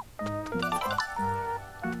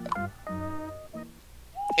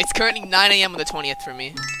 It's currently 9 AM on the 20th for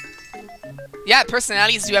me. Yeah,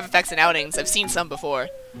 personalities do have effects in outings. I've seen some before.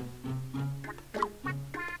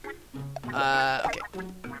 Okay.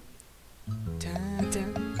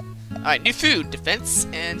 Alright, new food. Defense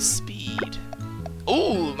and speed.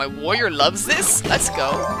 Ooh, my warrior loves this? Let's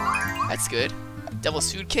go. That's good.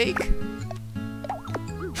 Devil's food cake.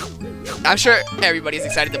 I'm sure everybody's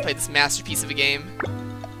excited to play this masterpiece of a game.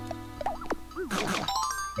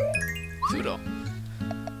 Foodle.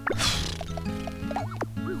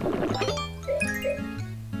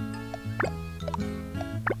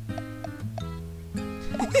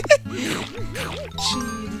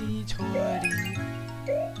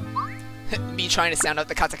 Me trying to sound out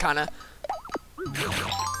the katakana.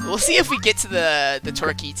 We'll see if we get to the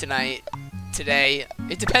turkey today.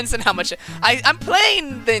 It depends on how much I'm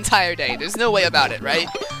playing the entire day. There's no way about it, right?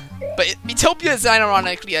 But Miitopia is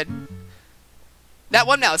ironically that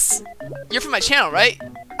one mouse. You're from my channel, right?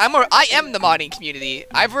 I am the modding community.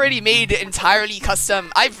 I've already made entirely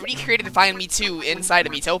custom. I've recreated Find Me 2 inside a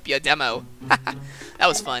Miitopia demo. That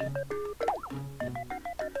was fun.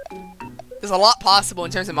 There's a lot possible in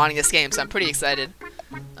terms of modding this game, so I'm pretty excited.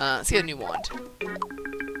 Let's get a new wand.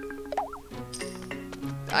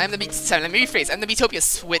 Let me rephrase. I'm the Miitopia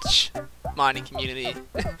Switch modding community.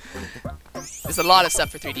 There's a lot of stuff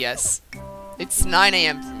for 3DS. It's 9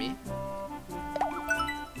 AM for me.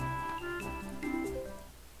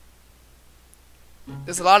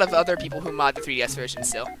 There's a lot of other people who mod the 3DS version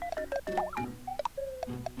still.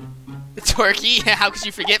 The turkey? How could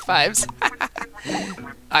you forget, Fives?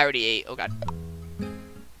 I already ate. Oh god.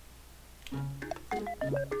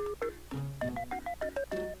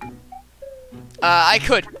 I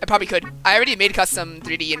probably could. I already made custom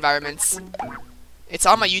 3D environments. It's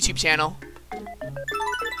on my YouTube channel.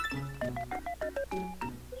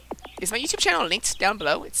 Is my YouTube channel linked down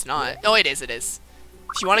below? It's not. Oh, it is, it is.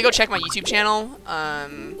 If you want to go check my YouTube channel, I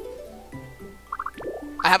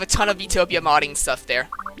have a ton of Miitopia modding stuff there,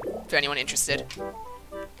 for anyone interested.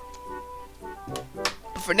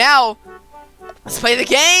 But for now, let's play the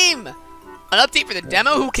game! An update for the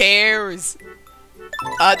demo, who cares?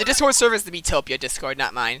 The Discord server is the Miitopia Discord,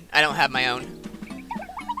 not mine. I don't have my own. I'm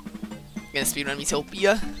gonna speedrun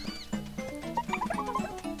Miitopia.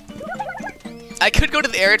 I could go to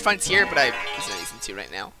the Arid Frontier, but there's no reason to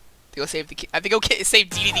right now. To go save I have to go save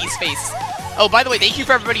DDD's face. Oh, by the way, thank you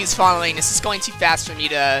for everybody who's following. This is going too fast for me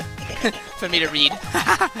to read.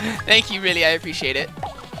 Thank you, really, I appreciate it.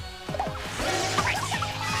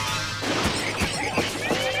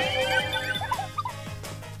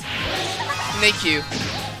 Thank you.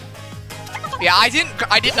 Yeah, I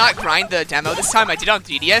did not grind the demo this time. I did it on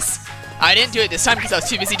 3DS. I didn't do it this time because I was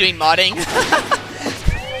too busy doing modding.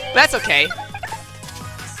 But that's okay.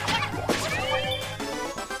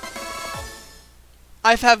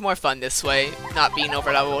 I've had more fun this way, not being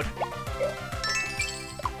overleveled.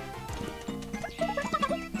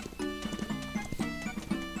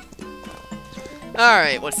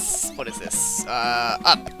 Alright, what is this?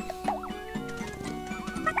 Up.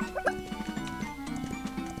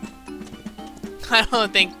 I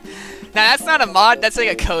don't think... Now that's not a mod, that's like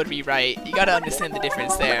a code rewrite. You gotta understand the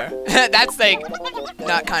difference there. That's like,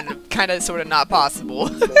 not kinda sorta not possible.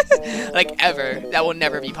 Like ever. That will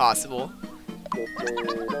never be possible.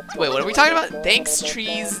 Wait, what are we talking about? Thanks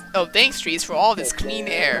trees... Oh, thanks trees for all this clean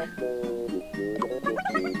air.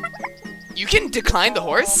 You can decline the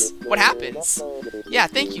horse? What happens? Yeah,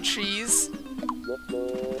 thank you, trees.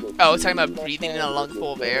 Oh, it's talking about breathing in a lung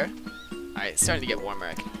full of air. Alright, it's starting to get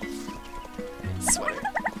warmer. Sweater.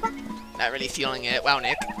 Not really feeling it. Wow,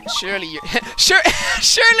 Nick. Surely you...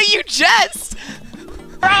 surely you jest!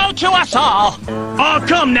 Proud to us all! Oh,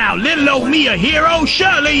 come now, little old me a hero.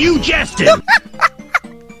 Surely you jested!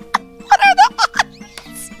 What are the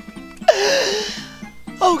odds?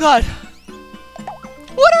 Oh, God.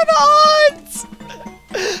 What are the odds?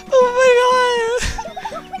 Oh my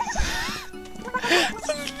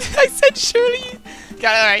god! I said surely.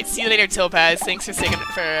 God, all right. See you later, Topaz. Thanks for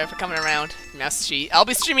coming around, Mouse Street. I'll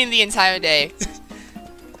be streaming the entire day.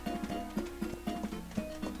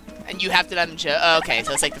 And you have to let him chill. Oh, okay,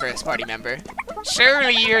 so it's like the first party member.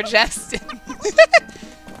 Surely you're jesting.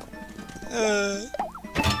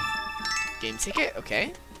 Game ticket.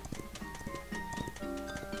 Okay.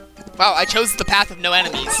 Wow, I chose the path of no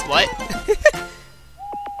enemies. What?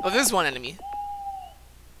 Oh, there's one enemy.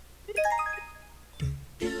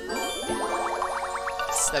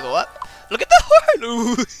 Snuggle up. Look at the horn!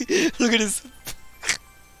 Ooh, look at his...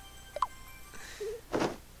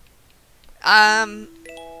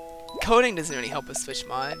 Coding doesn't really help with Switch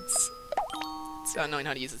mods. It's not knowing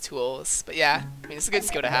how to use the tools. But yeah, I mean, it's a good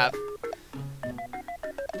skill to have.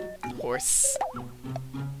 Horse.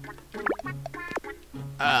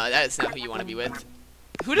 That is not who you want to be with.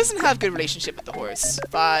 Who doesn't have good relationship with the horse?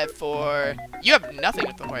 5, 4... You have nothing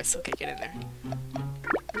with the horse. Okay, get in there.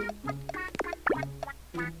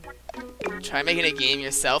 Try making a game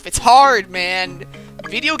yourself. It's hard, man!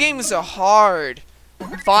 Video games are hard.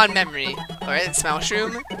 Fond memory. Alright, it's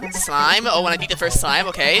Mushroom. Slime. Oh, when I beat the first slime,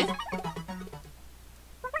 okay.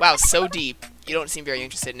 Wow, so deep. You don't seem very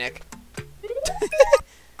interested, Nick.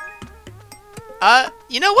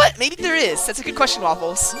 You know what? Maybe there is. That's a good question,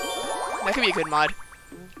 Waffles. That could be a good mod.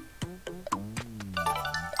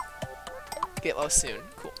 Get low soon.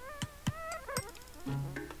 Cool.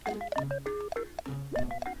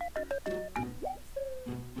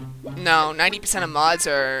 No, 90% of mods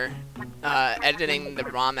are editing the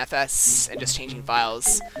ROM FS and just changing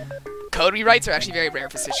files. Code rewrites are actually very rare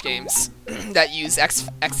for Switch games that use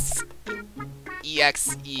EXEFS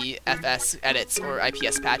edits or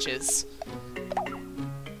IPS patches.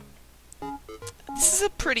 This is a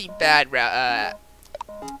pretty bad roulette.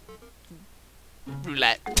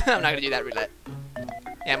 I'm not gonna do that roulette.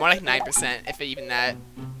 Yeah, more like 9%, if even that.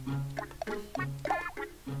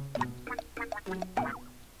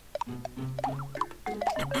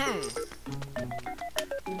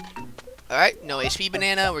 Alright, no HP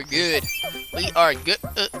banana, we're good. We are good.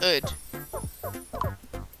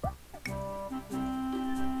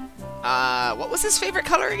 What was his favorite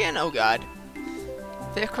color again? Oh god.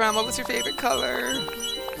 Vikram, what was your favorite color?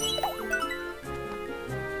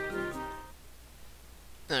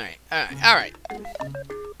 Alright.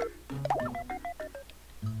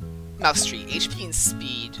 Mouse Tree, HP and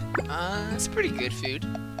speed. That's pretty good food.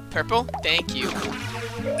 Purple? Thank you.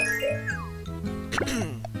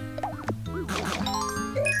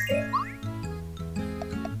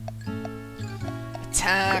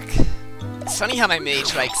 Attack. It's funny how my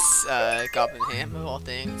mage likes Goblin Ham of all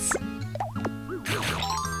things.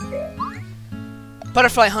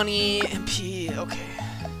 Butterfly, honey, MP. Okay.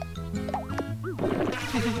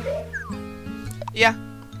 Yeah.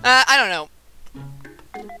 I don't know.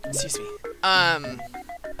 Excuse me.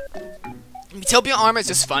 Miitopia armor is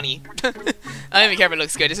just funny. I don't even care if it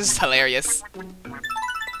looks good. It's just hilarious.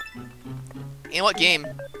 In what game?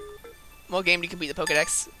 What game do you complete the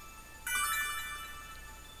Pokedex?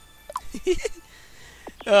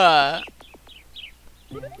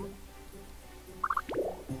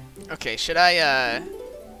 Okay, should I,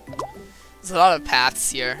 There's a lot of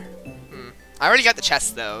paths here. I already got the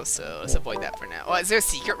chest, though, so let's avoid that for now. Oh, is there a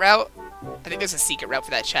secret route? I think there's a secret route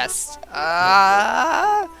for that chest.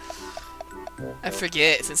 I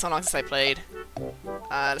forget. It's been so long since I played.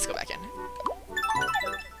 Let's go back in.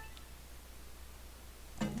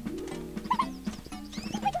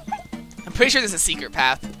 I'm pretty sure there's a secret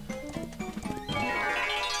path.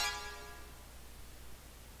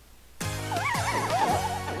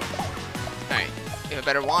 Alright, we have a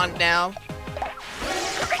better wand now.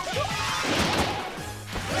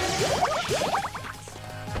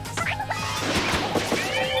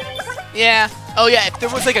 Yeah. Oh yeah, if there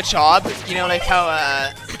was like a job, you know, like how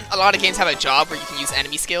a lot of games have a job where you can use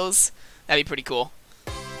enemy skills, that'd be pretty cool.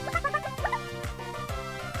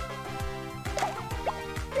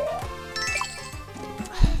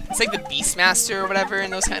 It's like the Beastmaster or whatever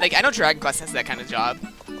in those kind. Like I know Dragon Quest has that kind of job.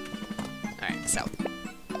 All right, so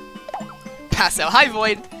pass out. Hi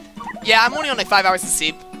Void. Yeah, I'm only on like 5 hours of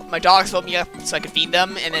sleep. My dogs woke me up so I could feed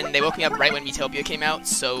them, and then they woke me up right when Miitopia came out.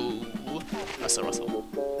 So Russell.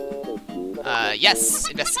 Yes,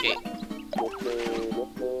 investigate.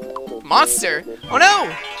 Monster! Oh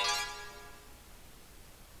no!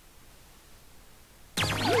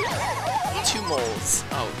 2 moles.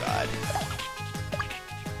 Oh god.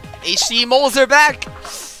 HD moles are back!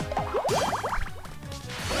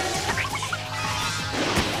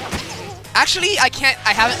 Actually, I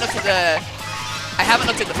haven't looked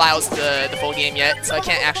at the files of the full game yet, so I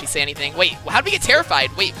can't actually say anything. Wait, how did we get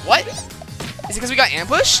terrified? Wait, what? Is it because we got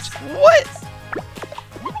ambushed? What?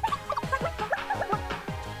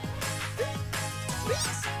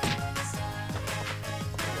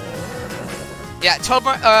 Yeah, 12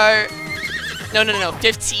 more, no,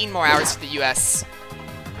 15 more hours for the US.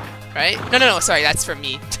 Right? No, sorry, that's for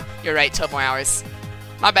me. You're right, 12 more hours.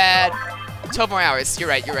 My bad. 12 more hours, you're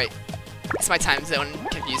right. It's my time zone,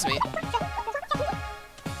 confused me.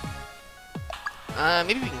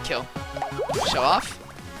 Maybe we can kill. Show off?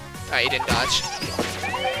 Alright, you didn't dodge.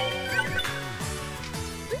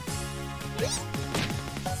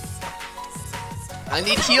 I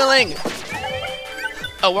need healing!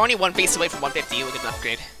 Oh, we're only 1 base away from 150. We'll get an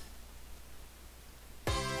upgrade.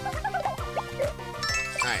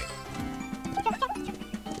 Alright.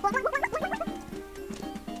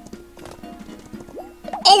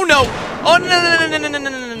 Oh no! Oh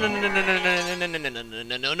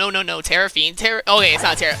no! Terror Fiend, Terror. Okay, it's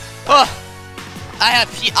not Terror. Oh,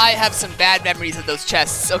 I have some bad memories of those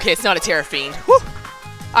chests. Okay, it's not a Terror Fiend. Whew.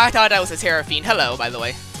 I thought that was a Terror Fiend. Hello, by the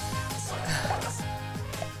way.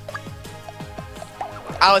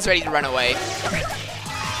 I was ready to run away.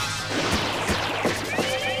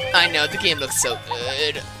 I know, the game looks so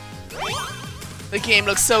good. The game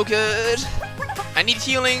looks so good. I need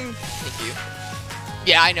healing. Thank you.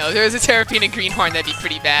 Yeah, I know. There's a Terrapin and Greenhorn that'd be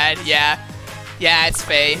pretty bad. Yeah. Yeah, it's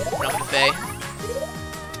Faye. Run with Faye.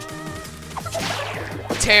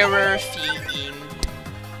 Terror Fiend.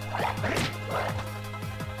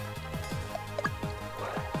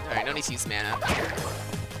 Alright, no need to use mana.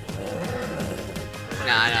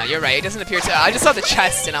 Nah, you're right. It doesn't appear to. I just saw the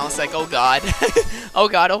chest and I was like, oh god. Oh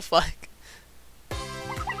god, oh fuck.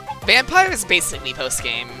 Vampire is basically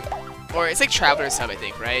post-game. Or it's like Traveler's Hub, I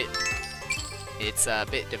think, right? It's a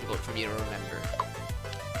bit difficult for me to remember.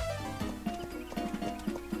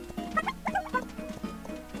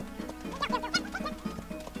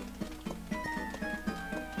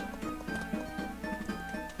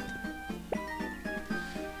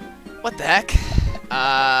 What the heck?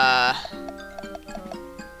 I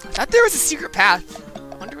thought there was a secret path.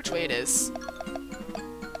 I wonder which way it is.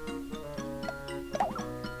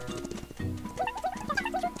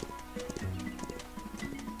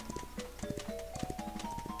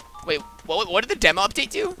 Wait, what did the demo update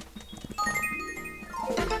do?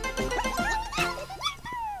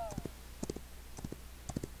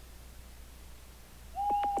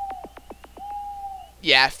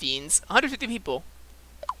 Yeah, fiends. 150 people.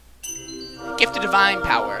 Gift of Divine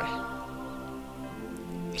Power.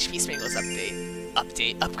 HP Spangles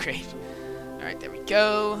upgrade. Alright, there we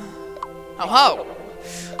go. Oh ho!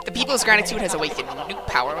 The people's gratitude has awakened new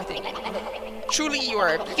power within you. Truly, you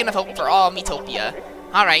are a beacon of hope for all Miitopia.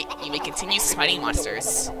 Alright, you may continue smiting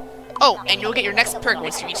monsters. Oh, and you'll get your next perk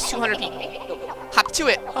once you reach 200 people. Hop to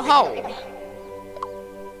it! Oh ho!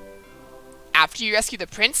 After you rescue the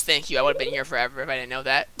prince, thank you. I would have been here forever if I didn't know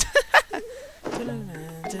that.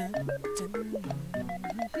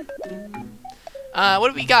 What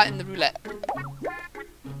do we got in the roulette?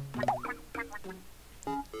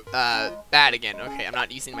 Bad again. Okay, I'm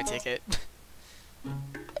not using my ticket.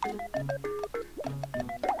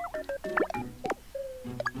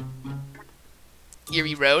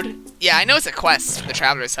 Eerie Road? Yeah, I know it's a quest for the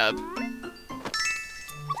Traveler's Hub.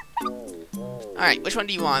 Alright, which one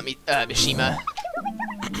do you want, Mishima?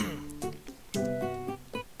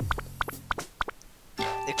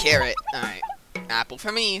 Carrot. Alright. Apple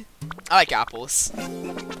for me. I like apples.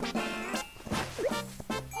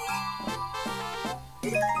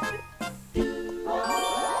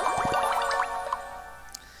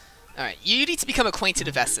 Alright, you need to become acquainted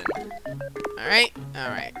with Essen. Alright?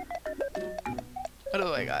 Alright. What do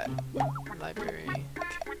I got? Library.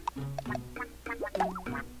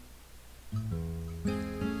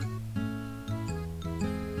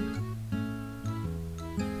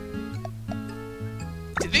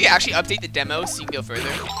 Did they actually update the demo so you can go further?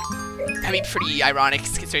 That'd be pretty ironic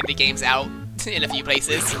considering the game's out in a few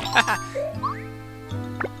places.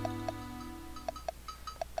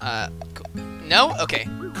 Cool. No? Okay.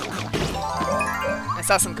 I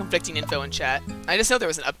saw some conflicting info in chat. I just know there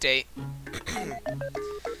was an update.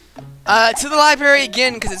 To the library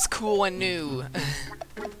again, because it's cool and new.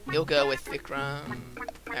 You'll go with Vikram.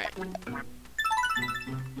 Alright.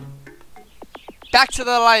 Back to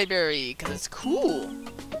the library, because it's cool.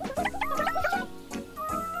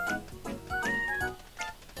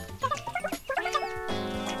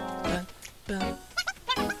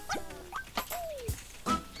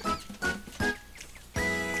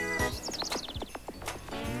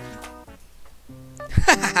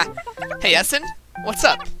 Hey, Essen? What's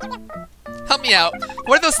up? Help me out.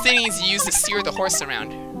 What are those things you use to steer the horse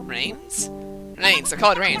around? Reins? Reins. They're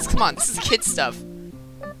called reins. Come on, this is kid stuff.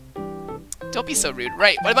 Don't be so rude.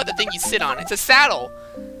 Right, what about the thing you sit on? It's a saddle.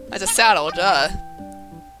 It's a saddle, duh.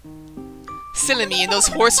 Silly me, and those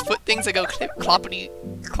horse foot things that go clip, cloppity,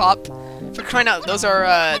 clop. For crying out, those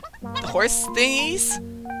are, horse thingies?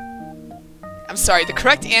 I'm sorry, the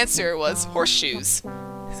correct answer was horseshoes.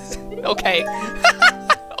 Okay.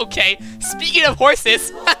 Okay, speaking of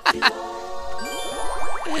horses.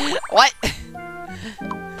 What?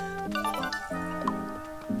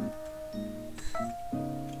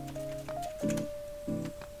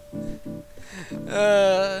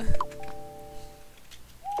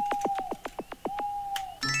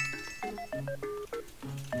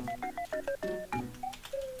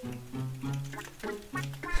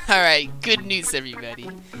 Alright, good news everybody.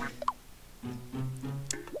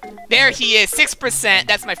 There he is, 6%.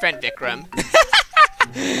 That's my friend Vikram.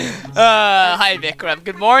 Hi Vikram.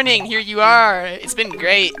 Good morning. Here you are. It's been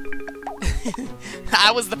great.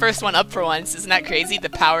 I was the first one up for once. Isn't that crazy? The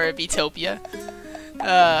power of Miitopia.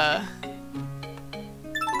 That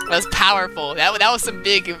was powerful. That was some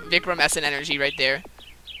big Vikram Essen energy right there.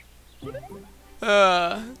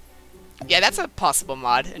 Yeah, that's a possible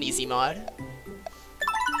mod. An easy mod.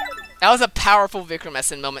 That was a powerful Vikram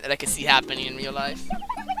Essen moment that I could see happening in real life.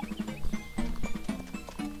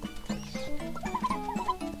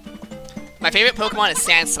 My favorite Pokemon is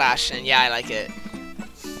Sandslash, and yeah, I like it.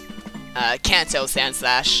 Kanto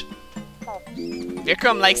Sandslash.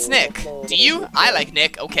 Vikram likes Nick. Do you? I like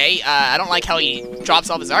Nick, okay. I don't like how he drops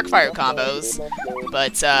all of his Arcfire combos.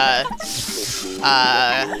 But,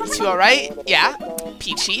 two alright? Yeah.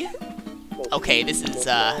 Peachy. Okay, this is,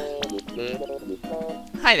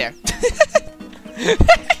 Hi there.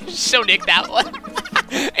 Show Nick that one.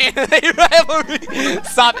 Anime rivalry.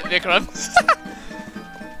 Stop it, Vikram.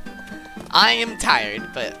 I am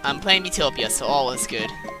tired, but I'm playing Miitopia, so all is good.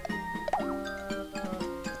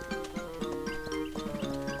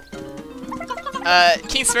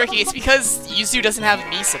 King Smirky, it's because Yuzu doesn't have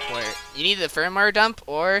Mii support. You need the firmware dump,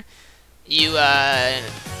 or you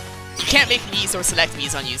can't make Miis or select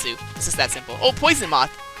Miis on Yuzu. It's just that simple. Oh, Poison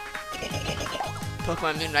Moth!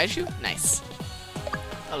 Pokemon Moon Raichu? Nice.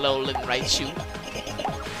 Alolan Raichu.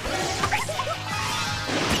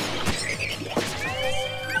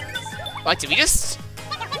 What, did we just...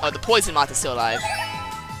 Oh, the Poison Moth is still alive.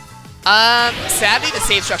 Sadly, the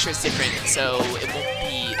save structure is different, so it won't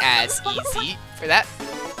be as easy for that.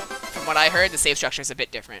 From what I heard, the save structure is a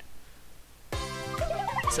bit different.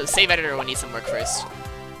 So the save editor will need some work first.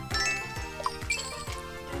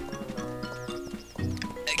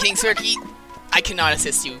 King Smirky, I cannot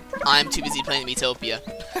assist you. I'm too busy playing Miitopia.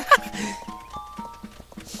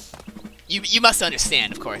 You must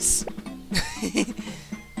understand, of course.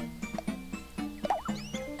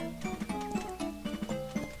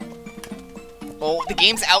 Well, the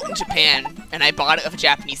game's out in Japan, and I bought it off a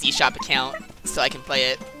Japanese eShop account, so I can play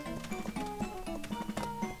it.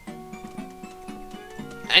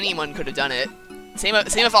 Anyone could have done it. Same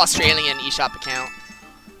with Australian eShop account.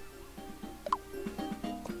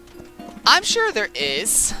 I'm sure there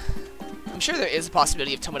is. I'm sure there is a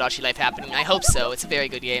possibility of Tomodachi Life happening. I hope so. It's a very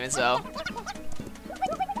good game as well.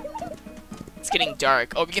 It's getting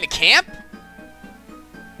dark. Oh, we're gonna camp?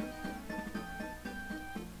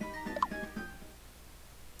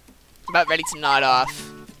 About ready to nod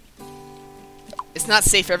off. It's not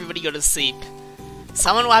safe for everybody to go to sleep.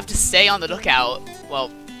 Someone will have to stay on the lookout. Well,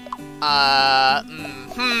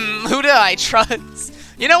 who do I trust?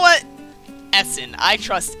 You know what? Essen. I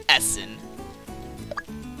trust Essen.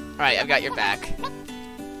 Alright, I've got your back.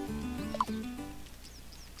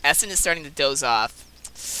 Essen is starting to doze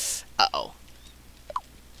off. Uh-oh.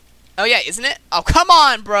 Oh yeah, isn't it? Oh, come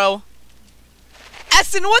on, bro!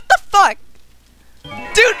 Essen, what the fuck?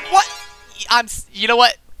 Dude, what? You know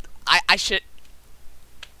what? I should...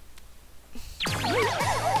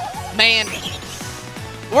 Man.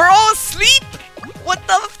 We're all asleep? What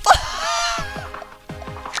the fuck?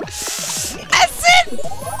 Essen!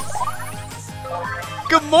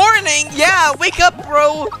 Good morning! Yeah, wake up,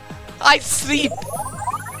 bro! I sleep.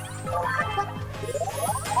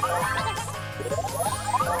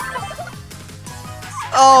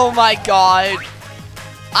 Oh my god.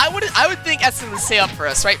 I would think Essen would stay up for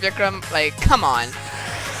us, right, Vikram? Like, come on.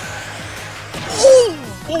 Ooh!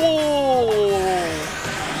 Oh!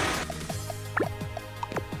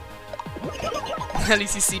 At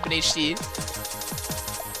least he's sleeping HD.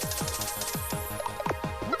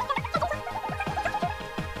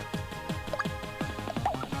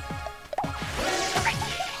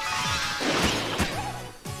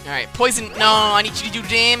 Alright, poison. No, I need you to do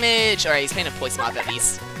damage. Alright, he's paying a poison mob at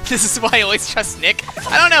least. This is why I always trust Nick.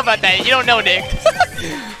 I don't know about that. You don't know Nick.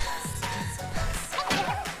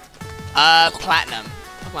 Platinum.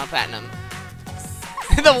 Pokemon Platinum.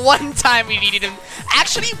 The one time we needed him.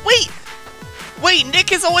 Actually, wait! Wait,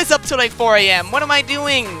 Nick is always up till like 4 AM. What am I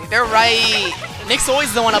doing? They're right. Nick's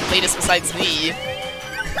always the one up latest besides me.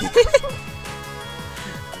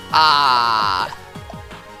 Ah.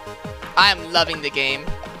 I'm loving the game.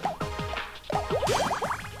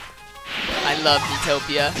 I love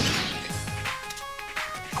Miitopia.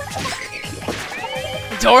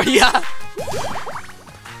 Doria!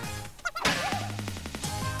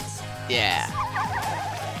 Yeah.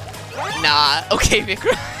 Nah. Okay,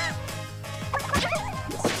 Vikram.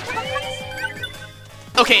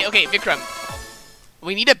 Okay, Vikram.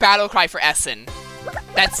 We need a battle cry for Essen.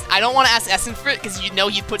 I don't want to ask Essen for it because you know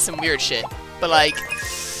you put some weird shit. But like,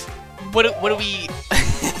 what do we?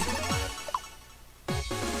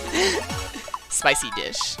 Spicy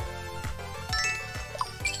dish.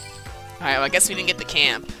 Alright, well I guess we didn't get the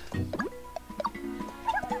camp.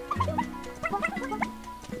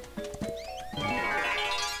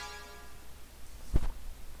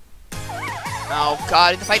 Oh god,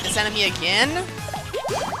 I have to fight this enemy again?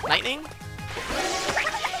 Lightning?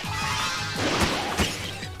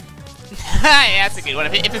 Yeah, that's a good one.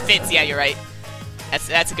 If it fits, yeah, you're right.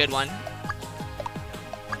 That's a good one.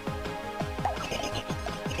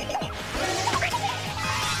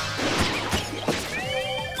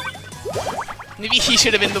 Maybe he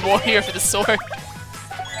should have been the warrior for the sword.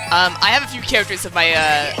 I have a few characters of my,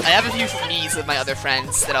 I have a few me's of my other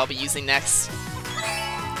friends that I'll be using next.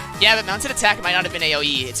 Yeah, but mounted attack might not have been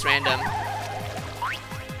AoE, it's random.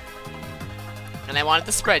 And I wanted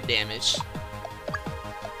the spread damage.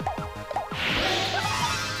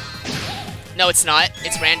 No, it's not.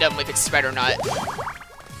 It's random if it's spread or not.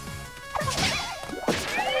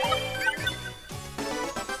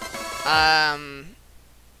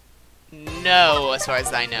 No, as far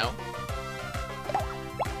as I know.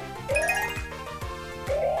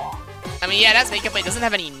 I mean, yeah, that's makeup, but it doesn't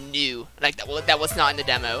have any new. Like, that was not in the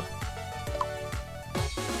demo.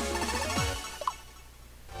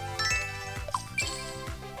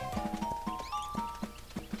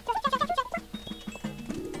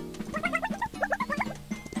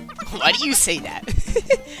 Why do you say that?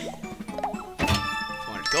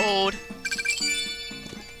 400 gold.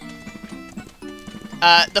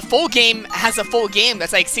 The full game has a full game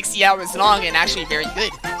that's like 60 hours long and actually very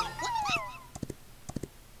good.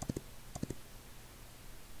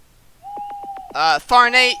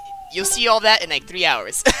 Farnate, you'll see all that in like 3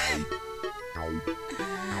 hours.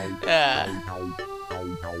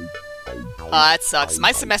 That sucks.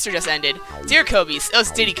 My semester just ended. Dear Kobe,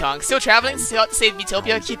 it's Diddy Kong. Still traveling? Still out to save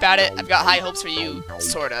Miitopia? Keep at it. I've got high hopes for you.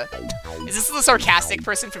 Sorta. Is this the sarcastic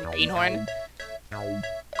person from Greenhorn?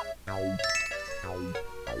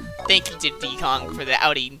 Thank you, Diddy Kong, for the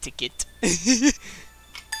outing ticket.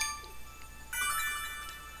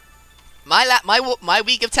 My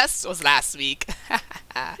week of tests was last week.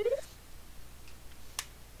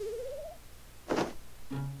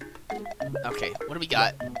 Okay, what do we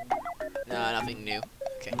got? No, nothing new.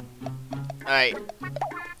 Okay. Alright.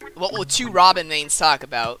 What will 2 Robin mains talk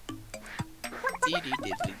about?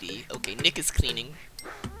 Okay, Nick is cleaning.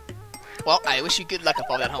 Well, I wish you good luck with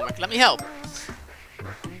all that homework. Let me help.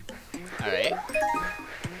 Alright.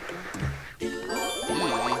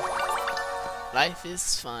 Life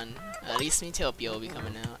is fun. At least Miitopia will be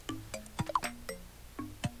coming out.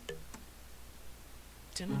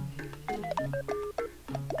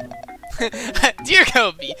 Dear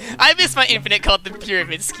Kobe, I miss my infinite called the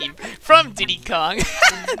Pyramid Scheme from Diddy Kong.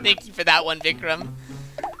 Thank you for that one, Vikram.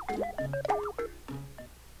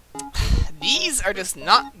 These are just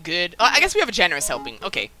not good. Oh, I guess we have a generous helping.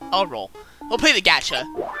 Okay, I'll roll. We'll play the gacha.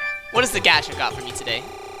 What does the gacha got for me today?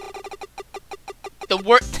 The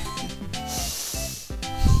word.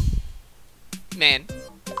 Man.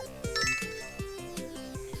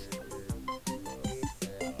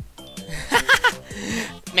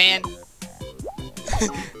 Man.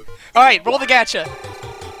 Alright, roll the gacha.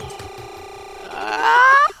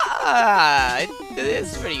 It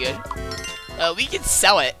is pretty good. We can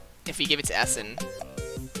sell it if we give it to Essen.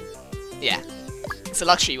 Yeah. It's a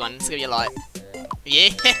luxury one. It's gonna be a lot.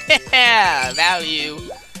 Yeah! Value.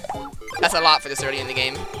 That's a lot for this early in the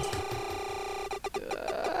game.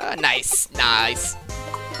 Nice. Nice.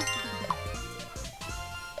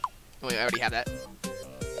 Wait, I already have that.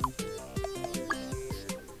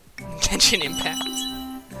 Genshin Impact.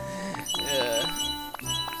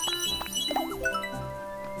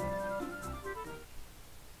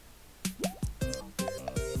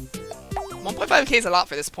 1.5k is a lot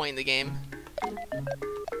for this point in the game.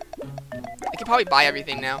 I can probably buy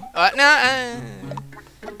everything now.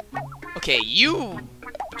 Okay, you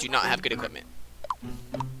do not have good equipment.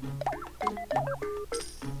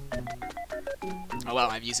 Oh well,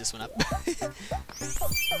 I've used this one up.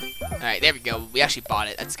 Alright, there we go. We actually bought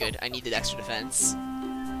it. That's good. I needed extra defense.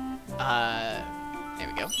 There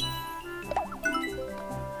we go.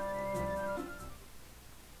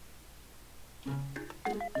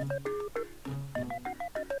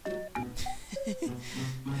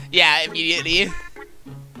 Yeah, immediately.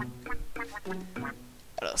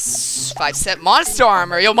 What else? 5-set monster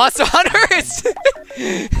armor. Yo, monster hunters.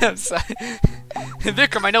 I'm sorry.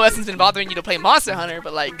 Vikram, I know Essen's been bothering you to play Monster Hunter,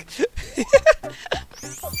 but like...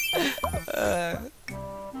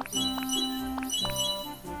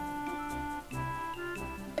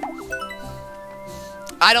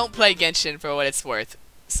 I don't play Genshin for what it's worth,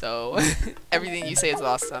 so everything you say is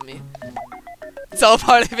lost on me. It's all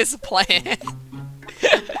part of his plan.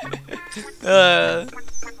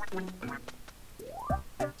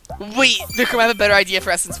 Wait, Vikram, I have a better idea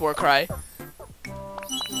for Essen's war cry.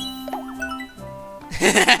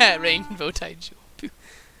 Rainbow Taiju.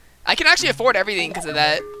 I can actually afford everything because of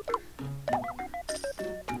that.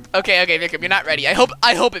 Okay, Vikram, you're not ready. I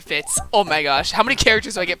hope it fits. Oh my gosh, how many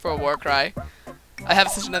characters do I get for a war cry? I have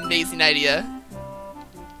such an amazing idea.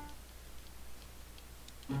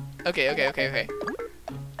 Okay.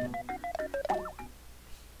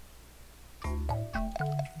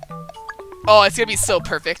 Oh, it's gonna be so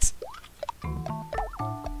perfect.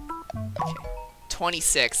 Okay.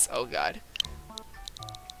 26. Oh god.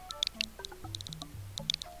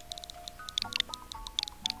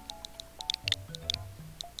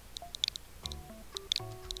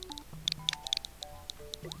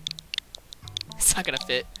 It's not gonna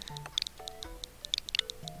fit.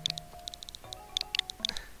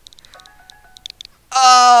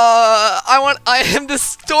 I am the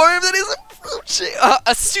storm that is approaching.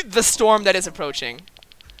 The storm that is approaching.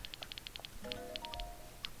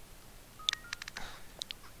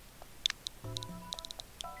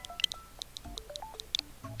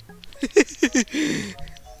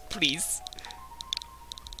 Please.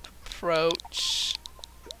 Approach.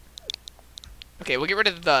 Okay, we'll get rid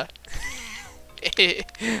of the.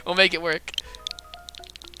 We'll make it work.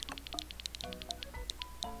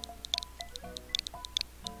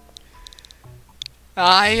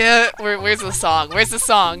 Where's the song? Where's the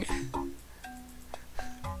song?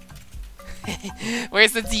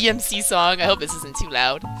 Where's the DMC song? I hope this isn't too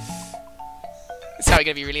loud. It's probably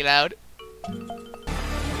gonna be really loud.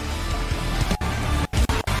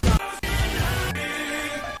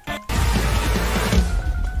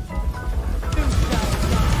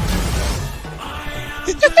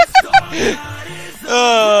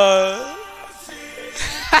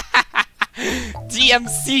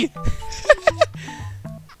 DMC.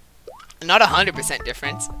 Not 100%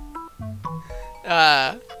 different.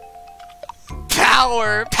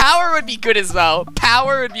 Power. Power would be good as well.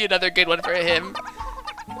 Power would be another good one for him.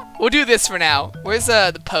 We'll do this for now. Where's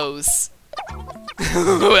the pose?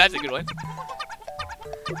 Ooh, that's a good one.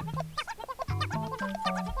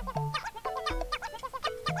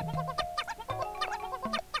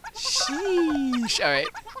 Sheesh. Alright.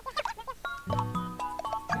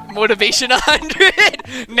 Motivation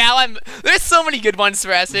 100. Now there's so many good ones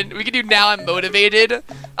for Essen. We can do now I'm motivated.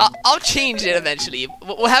 I'll change it eventually.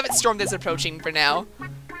 We'll have it storm that's approaching for now.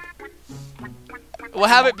 We'll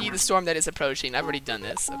have it be the storm that is approaching. I've already done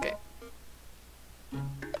this. Okay.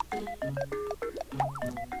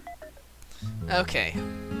 Okay.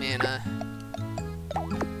 Mana.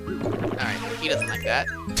 Alright, he doesn't like that.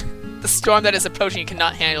 The storm that is approaching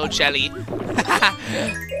cannot handle jelly.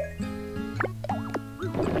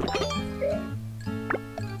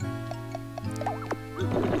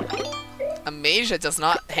 A mage that does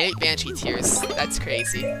not hate Banshee Tears. That's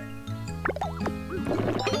crazy.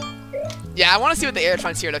 Yeah, I want to see what the Air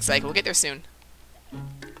Frontier looks like. We'll get there soon.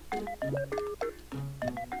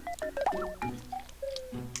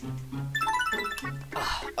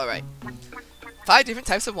 Alright. 5 different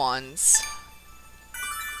types of wands.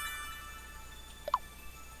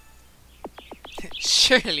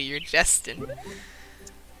 Surely you're jesting.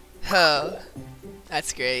 Oh,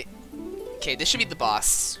 that's great. Okay, this should be the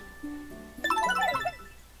boss.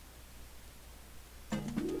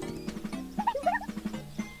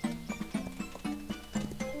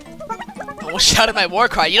 Almost shouted my war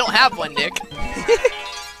cry. You don't have one, Nick.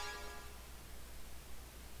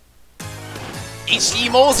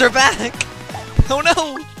 HD moles are back! Oh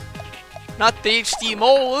no! Not the HD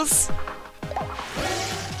moles!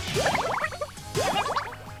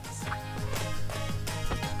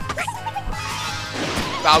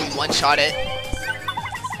 Wow, we one-shot it.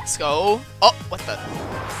 Let's go. Oh, what the?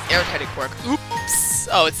 Air-headed quirk. Oops!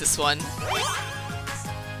 Oh, it's this one.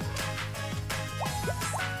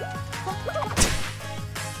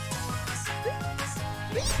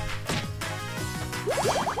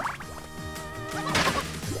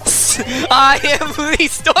 I am the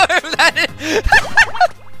storm that is.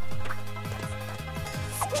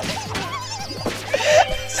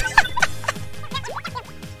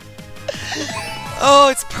 Oh,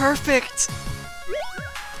 it's perfect.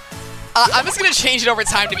 I'm just gonna change it over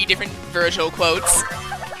time to be different Virgil quotes.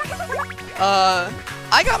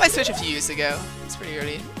 I got my Switch a few years ago. It's pretty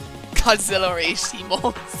early. Godzilla or HD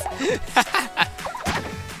moles.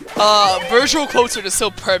 Virgil quotes are just so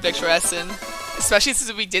perfect for Essen. Especially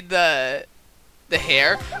since we did the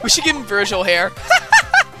hair. We should give him Virgil hair.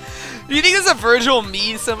 Do you think there's a Virgil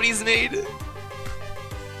meme somebody's made?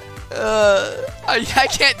 I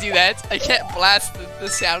can't do that. I can't blast the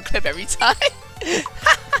sound clip every time.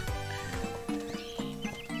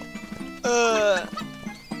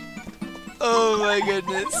 Oh my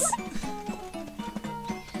goodness.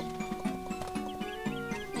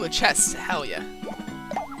 Ooh, a chest. Hell yeah.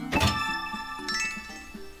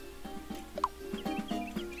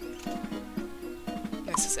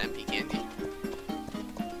 This is MP candy.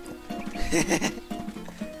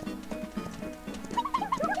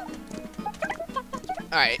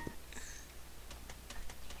 Alright.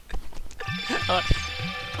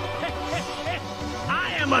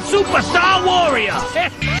 I am a superstar warrior!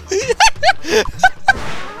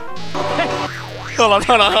 Hold on.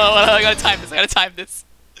 I gotta time this.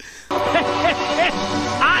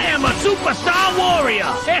 I am a superstar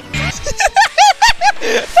warrior!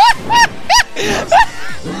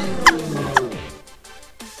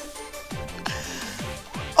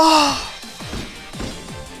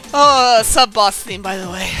 Oh, sub-boss theme, by the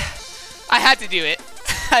way. I had to do it.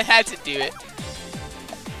 I had to do it.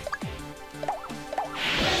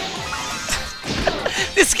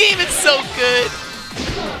 This game is so good.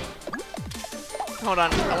 Hold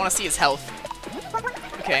on, I want to see his health.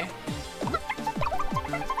 Okay.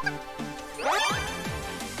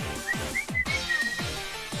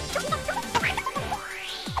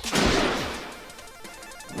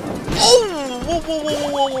 Oh!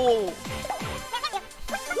 Whoa.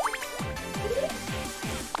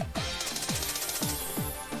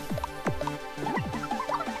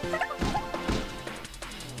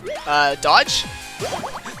 Dodge?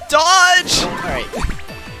 Dodge! Alright.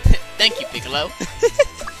 Thank you, Piccolo.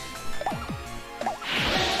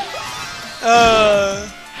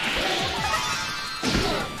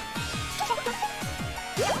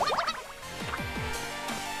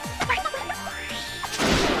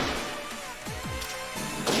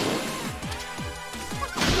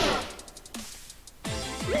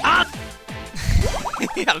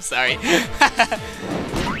 I'm sorry.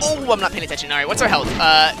 Oh, I'm not paying attention. Alright, what's our health?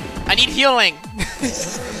 I need healing!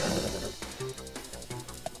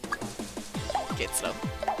 Get slow.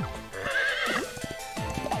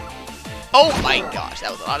 Oh my gosh,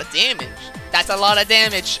 that was a lot of damage. That's a lot of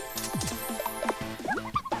damage.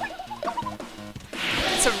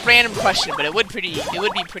 It's a random question, but it would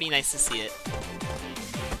be pretty nice to see it.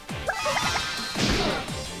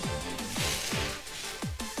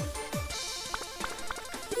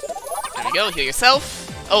 There we go, heal yourself.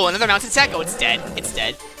 Oh, another mounted attack? Oh, it's dead. It's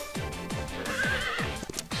dead.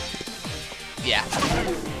 Yeah.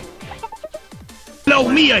 Little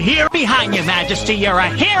me a hero? Behind your majesty, you're a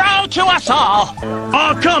hero to us all.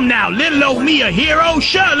 Oh, come now, little old me a hero?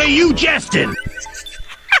 Surely you jesting.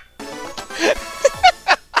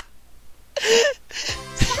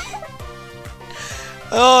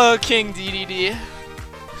 Oh, King DDD.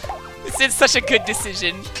 It's such a good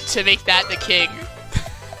decision to make that the king.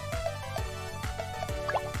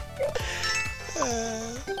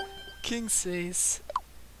 King says.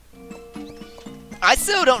 I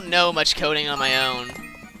still don't know much coding on my own.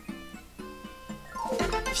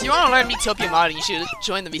 If you want to learn Miitopia modding, you should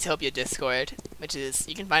join the Miitopia Discord, which is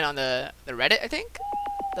you can find on the Reddit, I think.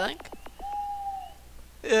 The link.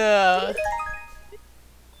 Yeah.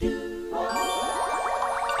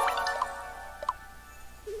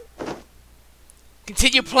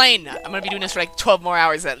 Continue playing. I'm gonna be doing this for like 12 more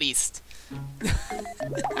hours at least.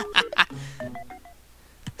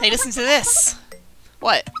 Hey, listen to this.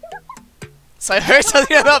 What? So I heard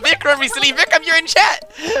something about Vikram recently. Vikram, you're in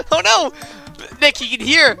chat. Oh no, Nick, you can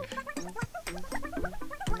hear.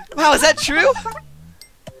 Wow, is that true?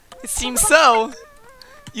 It seems so.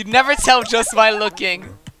 You'd never tell just by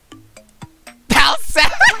looking. Pal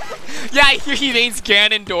sound. Yeah, I hear he names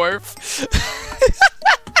Ganondorf.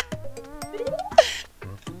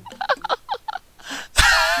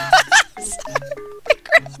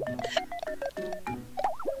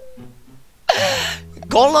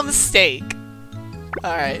 Golem steak.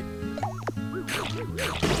 Alright. You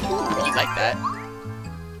like that?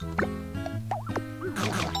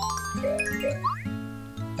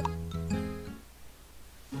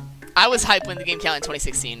 I was hyped when the game came out in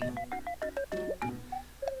 2016.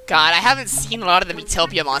 God, I haven't seen a lot of the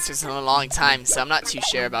Miitopia monsters in a long time, so I'm not too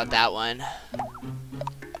sure about that one.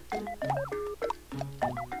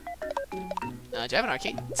 Do I have an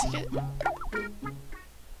arcade ticket?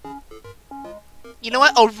 You know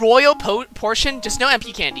what? A royal portion, just no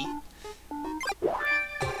MP candy.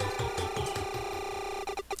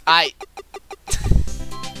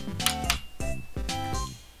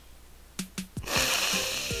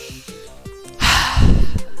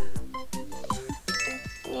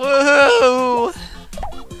 Whoa!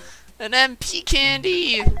 An MP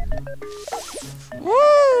candy!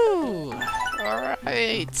 Woo!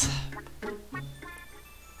 Alright.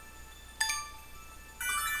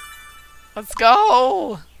 Let's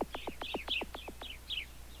go!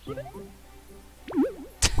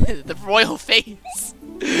 The royal face!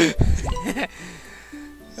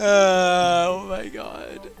 Oh my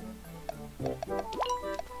god.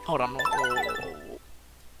 Hold on.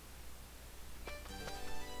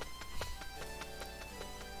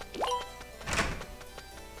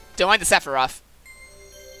 Don't mind the Sephiroth.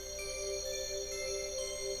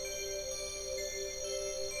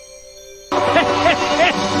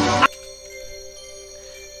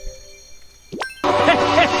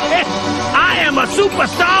 I am a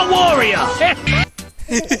superstar warrior!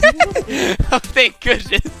 Oh, thank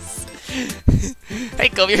goodness. Hey,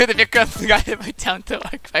 Kobe, you heard the Vikram got hit by down to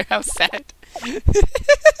Arcfire. How sad.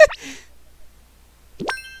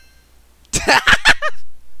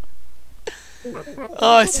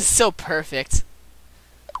 Oh, it's just so perfect.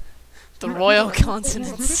 The royal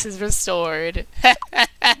consonance is restored.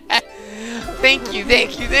 Thank you,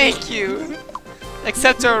 thank you, thank you.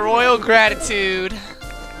 Accept our royal gratitude.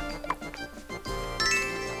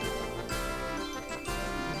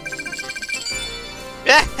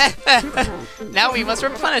 Now we must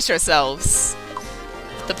replenish ourselves.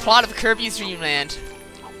 The plot of Kirby's Dreamland.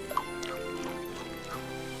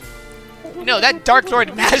 No, that Dark Lord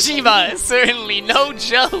Majima is certainly no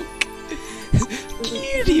joke.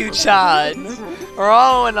 Kiryu-chan. We're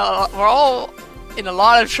all in a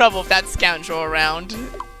lot of trouble if that scoundrel around.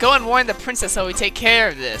 Go and warn the princess so we take care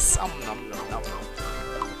of this.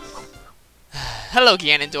 Hello,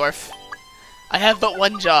 Ganondorf. I have but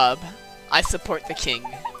one job. I support the king.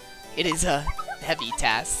 It is a heavy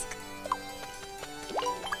task.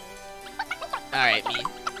 Alright, me.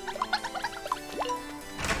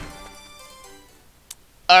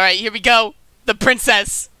 Alright, here we go. The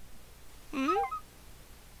princess. Hmm?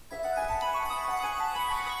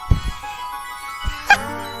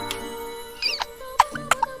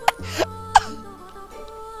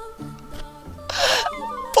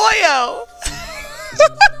 Boyo!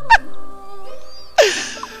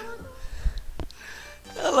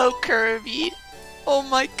 Hello, Kirby. Oh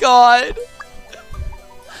my god.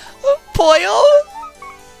 Poyo?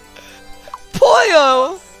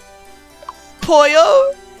 Poyo?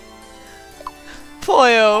 Poyo?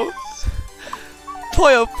 Poyo.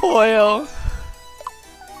 Poyo, Poyo.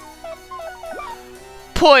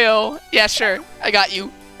 Poyo. Yeah, sure. I got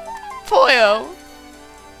you. Poyo.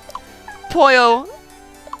 Poyo.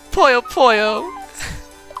 Poyo, Poyo.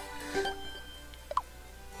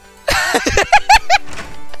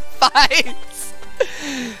 fights.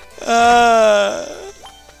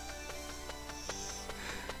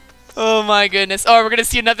 Oh my goodness. Oh, we're gonna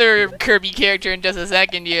see another Kirby character in just a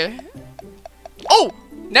second here. Oh,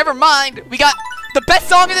 never mind. We got the best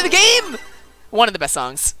song in the game. One of the best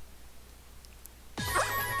songs.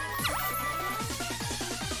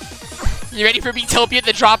 You ready for Miitopia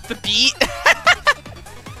to drop the beat?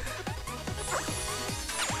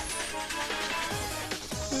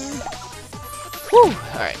 Whew,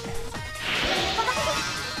 alright.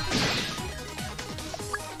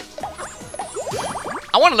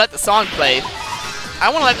 I want to let the song play. I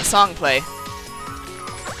want to let the song play.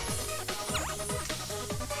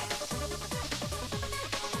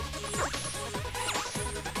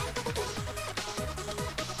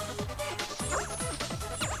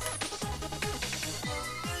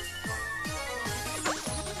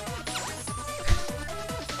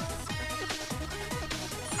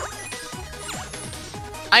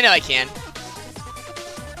 I know I can.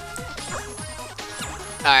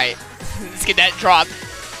 Alright, let's get that drop.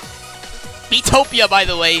 Miitopia, by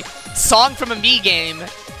the way. Song from a Mii game.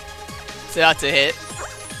 So that's a hit.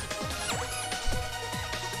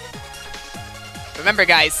 Remember,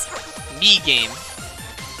 guys, Mii game.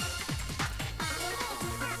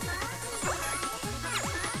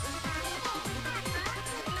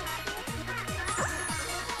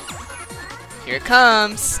 Here it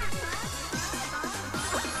comes.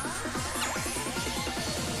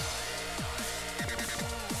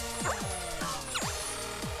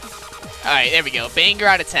 Alright, there we go. Banger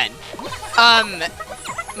out of 10.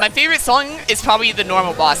 My favorite song is probably the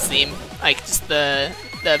normal boss theme. Like, just the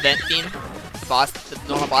event theme. The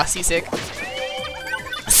normal boss music.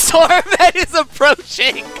 Stormhead is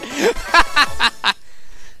approaching!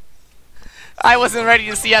 I wasn't ready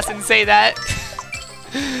to see us and say that.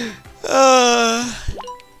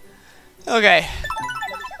 Okay.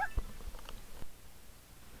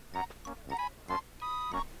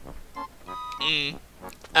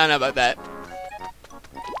 I don't know about that.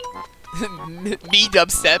 Me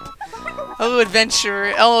dubstep. Oh,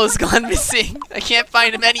 adventurer. Elmo's gone missing. I can't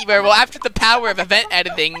find him anywhere. Well, after the power of event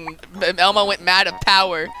editing, Elmo went mad of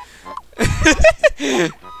power.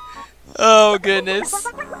 Oh, goodness.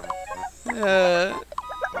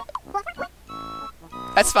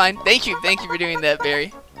 That's fine. Thank you for doing that,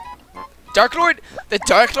 Barry. Dark Lord? The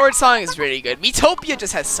Dark Lord song is really good. Miitopia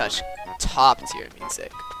just has such top-tier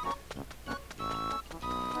music.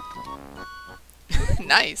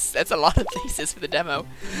 Nice. That's a lot of pieces for the demo.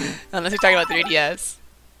 Unless we're talking about 3DS.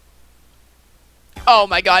 Oh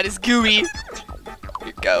my god, it's gooey. Here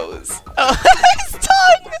it goes. Oh, his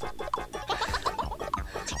tongue!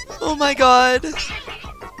 Oh my god.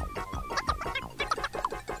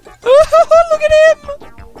 Look at him!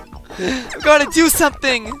 I've gotta do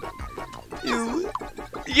something! You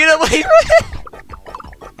get away from it!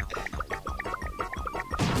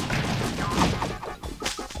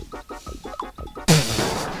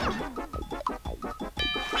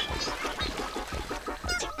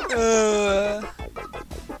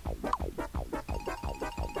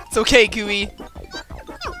 It's okay, Gooey.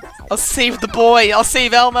 I'll save the boy. I'll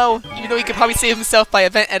save Elmo, even though he could probably save himself by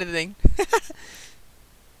event editing.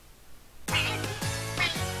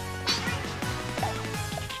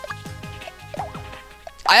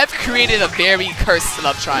 I have created a very cursed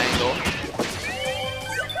love triangle.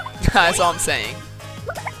 That's all I'm saying.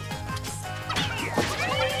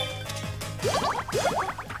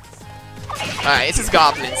 Alright, it's just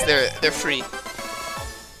goblins. They're free.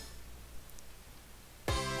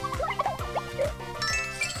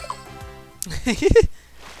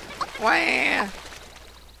 Wah.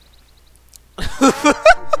 Look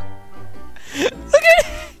at it!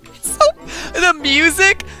 The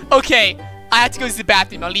music? Okay, I have to go to the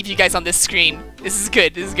bathroom. I'll leave you guys on this screen. This is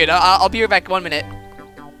good. This is good. I'll be right back. 1 minute.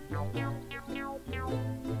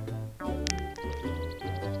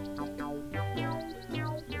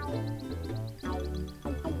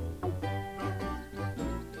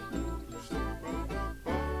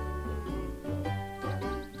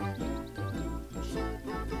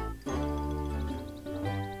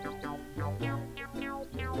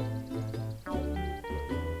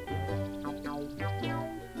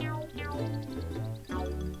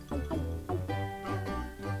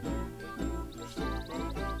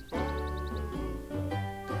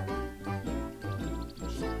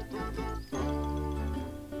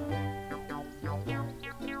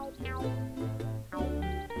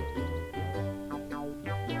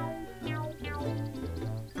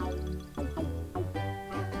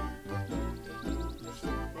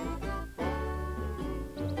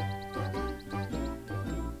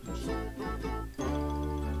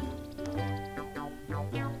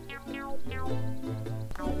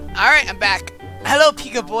 Alright, I'm back. Hello,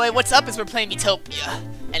 Pika Boy. What's up? Is we're playing Miitopia,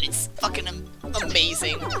 and it's fucking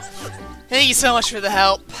amazing. Thank you so much for the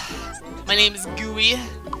help. My name is Gooey.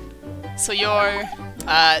 So you're,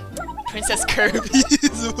 Princess Kirby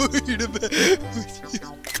is worried about you.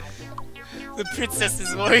 The princess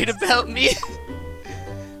is worried about me.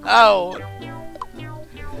 Oh.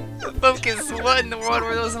 Focus, what in the world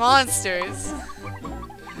were those monsters?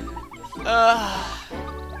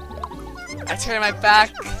 I turned my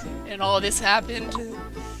back and all this happened.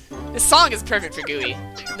 This song is perfect for Gooey.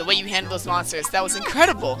 The way you handle those monsters, that was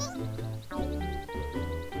incredible.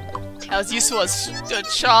 That was useful as a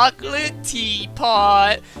chocolate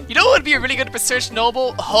teapot. You know what would be a really good research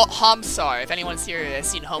novel? Homestar. If anyone's here has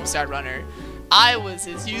seen Homestar Runner. I was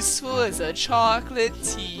as useful as a chocolate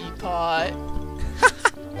teapot.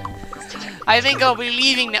 I think I'll be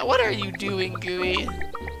leaving now. What are you doing, Gooey?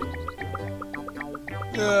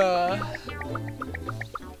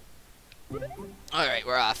 Alright,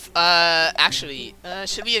 we're off. Actually,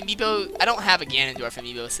 should we amiibo? I don't have a Ganondorf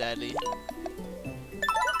amiibo, sadly.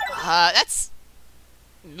 That's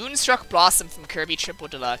Moonstruck Blossom from Kirby Triple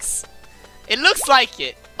Deluxe. It looks like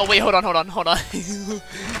it. Oh wait, hold on.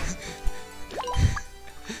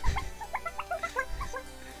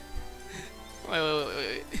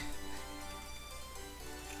 Wait.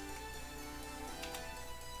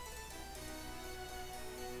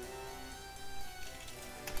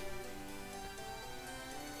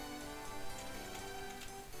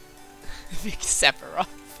 Big Sephiroth.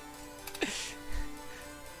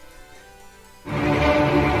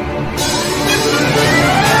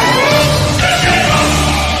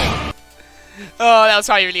 Oh, that was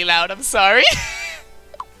probably really loud. I'm sorry.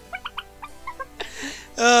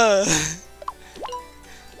 I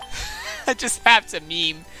just have to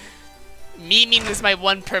meme. Memeing is my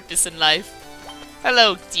one purpose in life.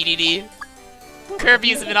 Hello, DDD.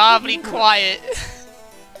 Kirby's been awfully quiet.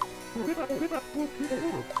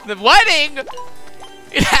 The wedding!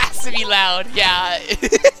 It has to be loud, yeah.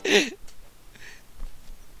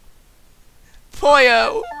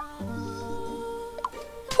 Poyo!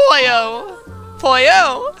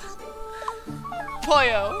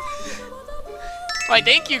 Why,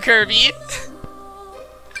 thank you, Kirby.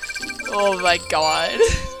 Oh my god.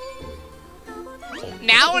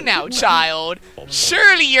 Now, child.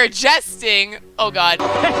 Surely you're jesting. Oh god.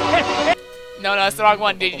 No, it's the wrong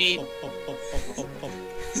one, DDD.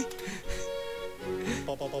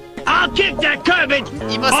 I'll kick that Kirby!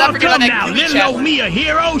 You must not forget come about now, that little old me a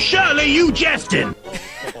hero, surely you jesting!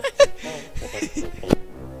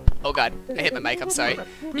 Oh god, I hit my mic, I'm sorry.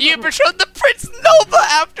 You betrayed the Prince Nova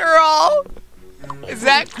after all! Is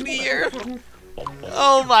that clear?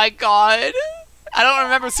 Oh my god. I don't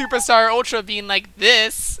remember Superstar Ultra being like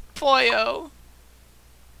this. Poyo.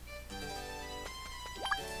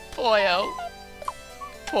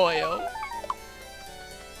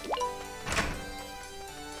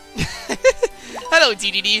 Hello,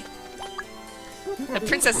 DDD. The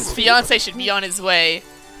princess's fiance should be on his way.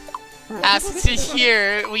 Ask to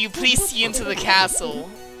hear, will you please see into the castle?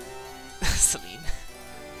 Celine.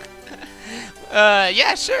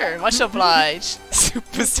 Yeah, sure. Much obliged.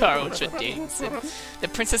 Superstar Ultra Davidson. The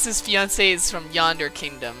princess's fiance is from yonder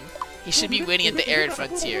kingdom. He should be waiting at the arid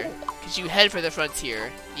frontier. Could you head for the frontier?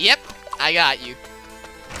 Yep, I got you.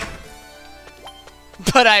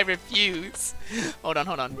 But I refuse. Hold on.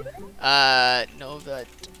 No, that.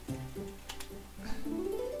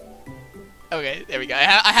 Okay, there we go.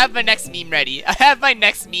 I have my next meme ready.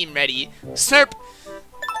 Slurp.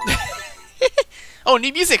 Oh,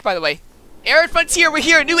 new music, by the way. Arid Frontier, we're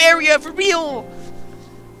here. New area for real.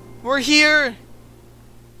 We're here.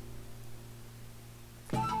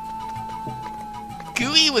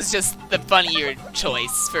 Gooey was just the funnier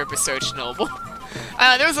choice for a research novel.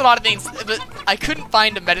 There was a lot of things, but I couldn't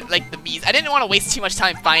find the Mii's. I didn't want to waste too much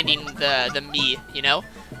time finding the Mii, you know?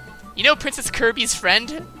 You know Princess Kirby's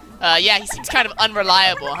friend? Yeah, he seems kind of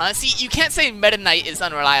unreliable, huh? See, you can't say Meta Knight is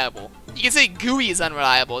unreliable. You can say Gooey is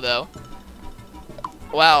unreliable, though.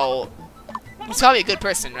 Well, he's probably a good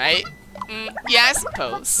person, right? Yeah, I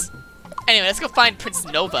suppose. Anyway, let's go find Prince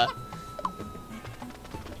Nova.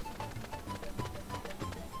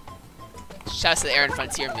 Shouts to the Arid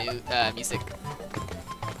Frontier music.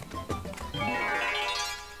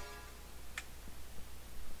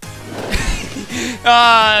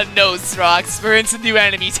 Nose rocks. We're into new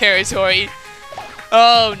enemy territory.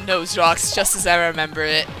 Oh, nose rocks, just as I remember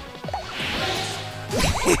it.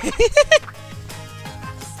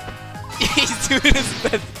 He's doing his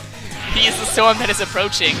best. He is the storm that is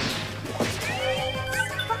approaching.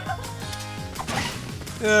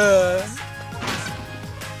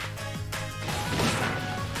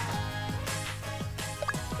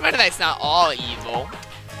 Arcanite's not all evil.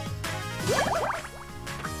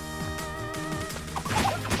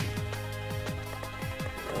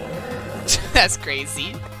 That's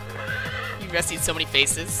crazy. You rescued so many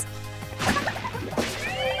faces.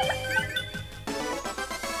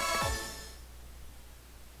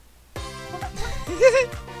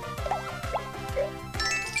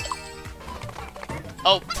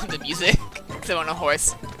 Oh, the music. Because I'm on a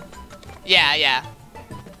horse. Yeah, yeah.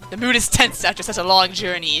 The mood is tense after such a long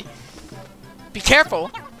journey. Be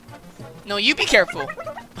careful. No, you be careful.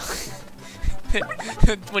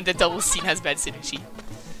 When the double scene has bad synergy.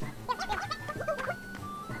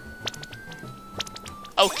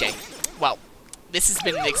 Okay. Well, this has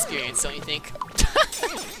been an experience, don't you think?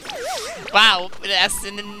 Wow,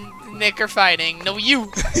 Aston and Nick are fighting. No,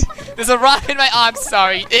 you. There's a rock in my arm.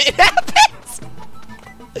 Sorry. It happens.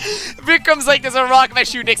 Vikram's like, there's a rock in my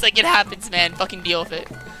shoe. Nick's like, it happens, man. Fucking deal with it.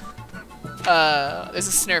 There's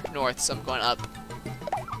a snurp north, so I'm going up.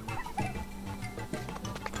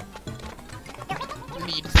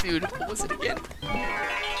 Need food. What was it again?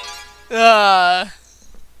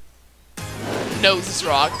 Nose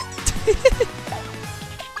rock.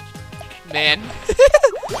 Man.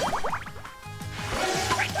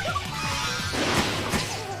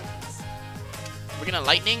 We're gonna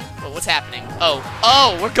lightning? Well, what's happening?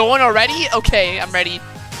 Oh, we're going already? Okay, I'm ready.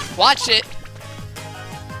 Watch it.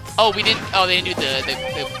 Oh, we didn't. Oh, they didn't do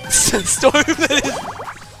the storm.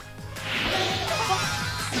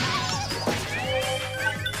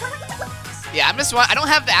 Yeah, I don't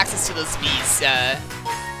have the access to those bees. I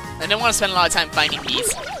don't want to spend a lot of time finding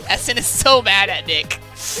bees. Essen is so mad at Nick.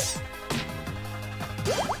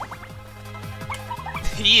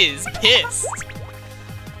 He is pissed.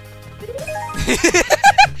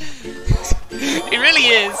 He really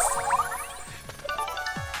is.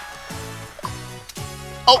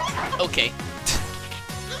 Oh, okay.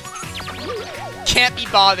 Can't be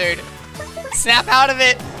bothered. Snap out of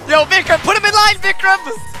it. Yo, Vikram, put him in line, Vikram!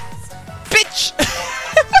 Bitch!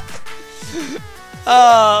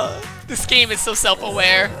 This game is so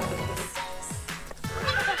self-aware.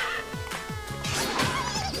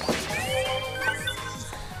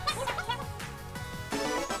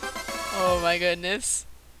 Oh my goodness.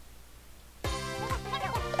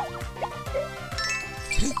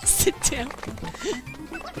 Sit down.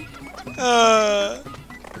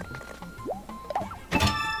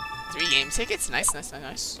 3 game tickets? Nice, nice, nice,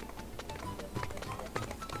 nice.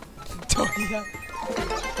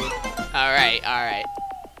 Alright, alright.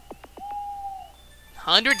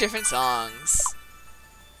 100 different songs.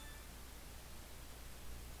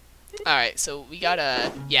 Alright, so we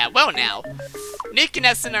gotta... Yeah, well now. Nick and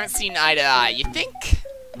Essen aren't seeing eye to eye. You think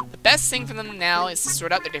the best thing for them now is to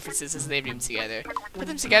sort out their differences as they room together. Put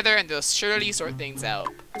them together and they'll surely sort things out.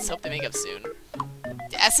 Let's hope they make up soon.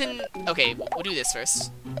 Essen... Okay, we'll do this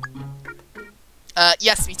first.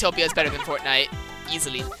 Yes, Miitopia is better than Fortnite.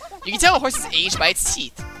 Easily. You can tell a horse's age by its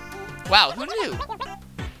teeth. Wow, who knew?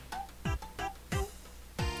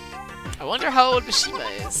 I wonder how old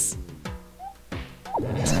Mishima is.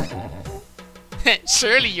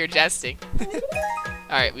 Surely you're jesting.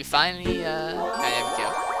 Alright, we finally, alright, there we go.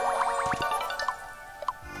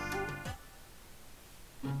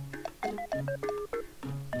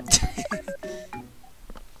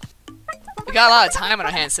 We got a lot of time on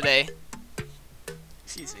our hands today.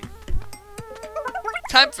 Excuse me.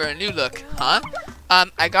 Time for a new look, huh?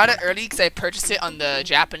 I got it early because I purchased it on the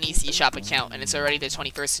Japanese eShop account, and it's already the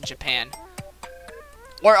 21st in Japan.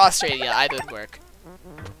 Or Australia, either would work.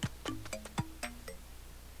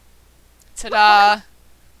 Ta-da!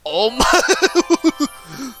 Oh my!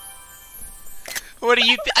 What do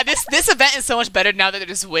you this event is so much better now that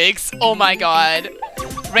there's wigs. Oh my god.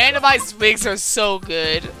 Randomized wigs are so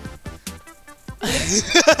good.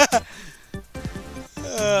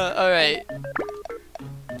 Alright.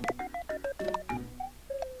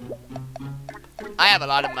 I have a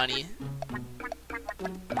lot of money.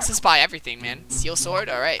 Let's just buy everything, man. Steel sword?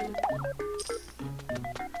 Alright.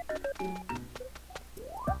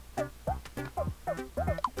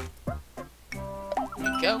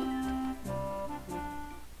 There we go.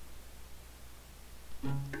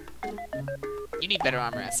 You need better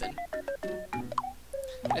armor, Essen.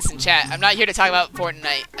 Listen, chat, I'm not here to talk about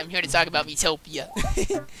Fortnite. I'm here to talk about Miitopia.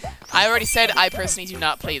 I already said I personally do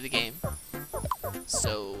not play the game.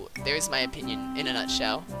 So, there's my opinion in a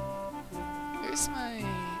nutshell. Where's my...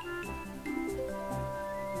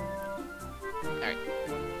 Alright.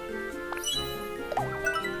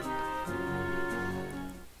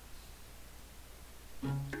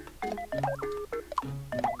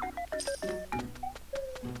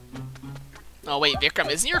 Oh wait, Vikram,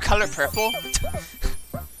 isn't your color purple?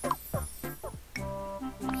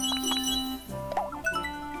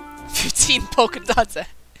 15 polka dots.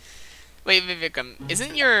 Wait, Vikram,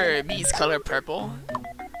 isn't your Mii's color purple?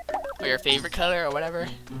 Or your favorite color, or whatever?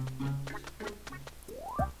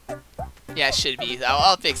 Yeah, it should be.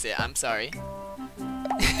 I'll fix it. I'm sorry.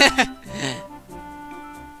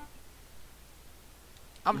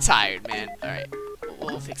 I'm tired, man. Alright.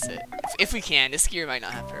 We'll fix it. If we can. This gear might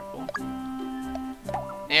not have purple.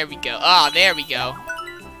 There we go. Ah, there we go.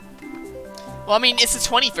 Well, I mean, it's the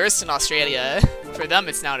 21st in Australia. For them,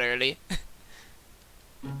 it's not early.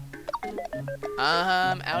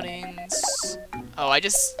 Outings. Oh, I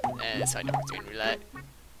just... so I know we're doing roulette.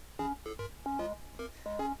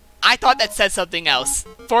 I thought that said something else.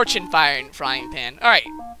 Fortune frying pan. Alright.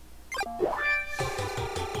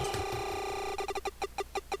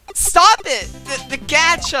 Stop it! The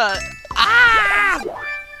gacha! Ah!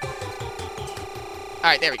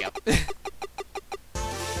 Alright, there we go.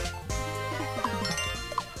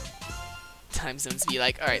 Time zones be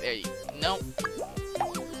like, alright, there you go. Nope.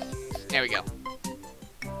 There we go.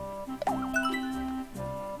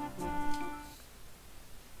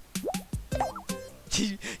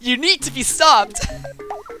 You need to be stopped!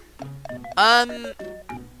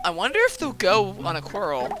 I wonder if they'll go on a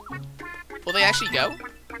quarrel. Will they actually go?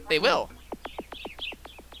 They will.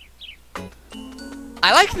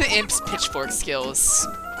 I like the Imp's pitchfork skills.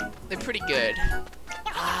 They're pretty good.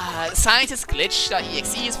 Scientist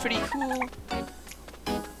glitch.exe is pretty cool.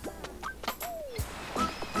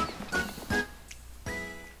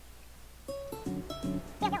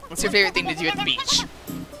 What's your favorite thing to do at the beach?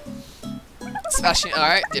 Splashing.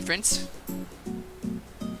 Alright, different.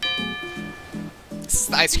 This is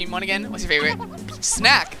the ice cream one again. What's your favorite?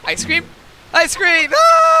 Snack. Ice cream? Ice cream!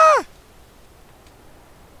 Ah!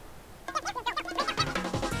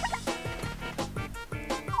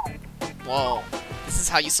 Whoa. This is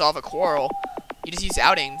how you solve a quarrel. You just use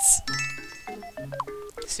outings.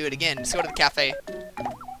 Let's do it again. Let's go to the cafe.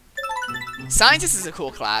 Scientist is a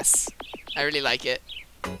cool class. I really like it.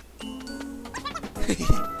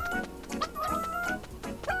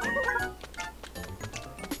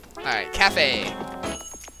 Alright, cafe.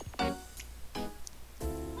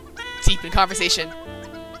 Deep in conversation.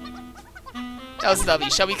 That was lovely.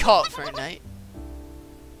 Shall we call it for a night?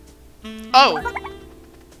 Oh!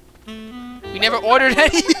 We never ordered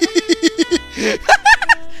any!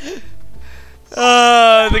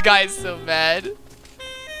 The guy's so mad.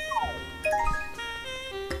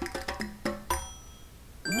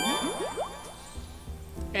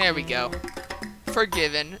 There we go.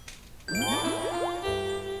 Forgiven.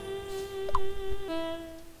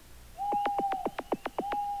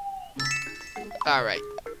 Alright.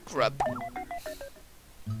 Grub.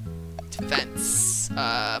 Defense.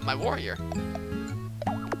 My warrior.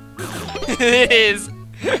 It is.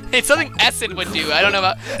 It's something Essen would do. I don't know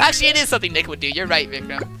about... Actually, it is something Nick would do. You're right,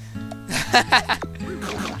 Vikram.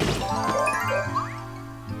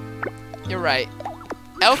 You're right.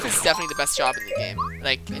 Elf is definitely the best job in the game.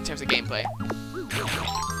 Like, in terms of gameplay.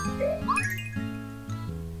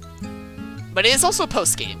 But it is also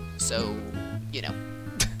post-game. So, you know.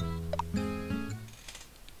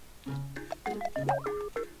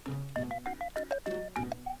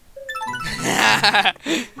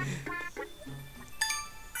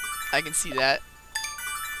 I can see that.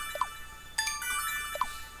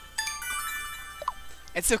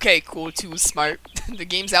 It's okay, cool, too smart. The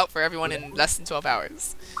game's out for everyone in less than 12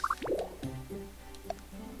 hours.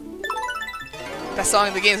 Best song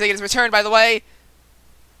in the game is making its return, by the way.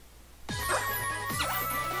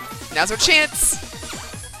 Now's our chance.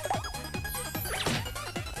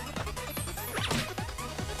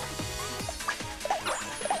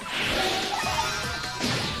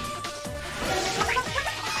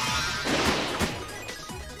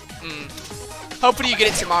 Hopefully you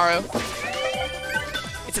get it tomorrow.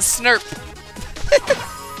 It's a snurp.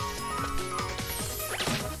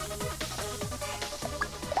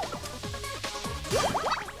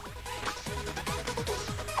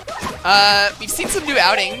 We've seen some new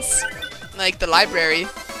outings, like the library.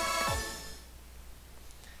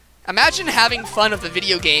 Imagine having fun of the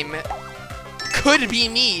video game. Could be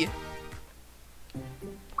me.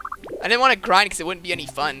 I didn't want to grind because it wouldn't be any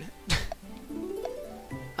fun.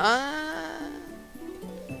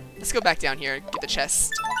 Let's go back down here, get the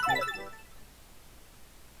chest.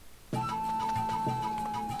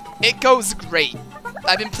 It goes great.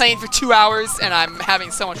 I've been playing for 2 hours and I'm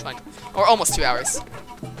having so much fun. Or almost 2 hours.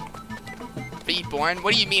 Reborn?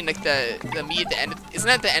 What do you mean, like the me at the end of, isn't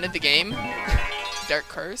that the end of the game? Dark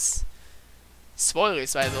Curse?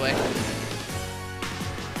 Spoilers, by the way.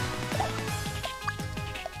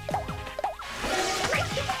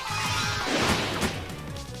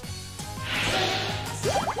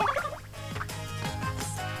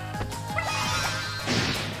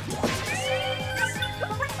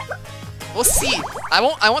 We'll see. I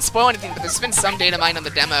won't spoil anything, but there's been some data mine on the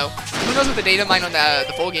demo. Who knows what the data mine on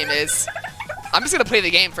the full game is? I'm just gonna play the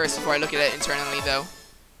game first before I look at it internally, though.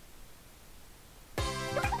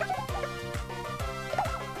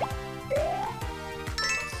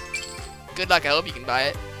 Good luck. I hope you can buy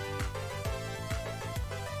it.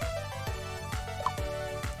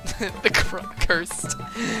 The cursed.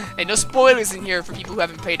 Hey, no spoilers in here for people who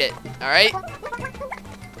haven't played it. All right.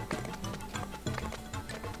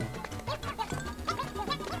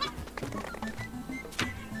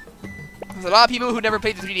 There's a lot of people who never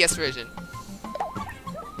played the 3DS version.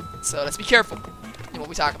 So let's be careful in what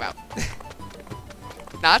we talk about.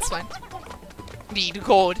 Nah, it's fine. Need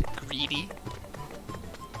gold. Greedy.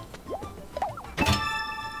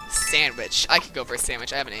 Sandwich. I could go for a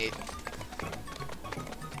sandwich. I haven't ate.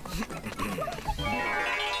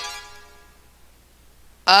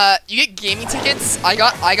 You get gaming tickets. I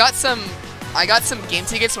got some game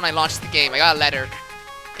tickets when I launched the game. I got a letter.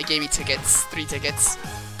 It gave me tickets. 3 tickets.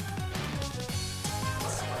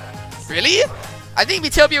 Really? I think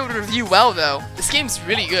Miitopia would review well, though. This game's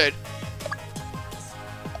really good.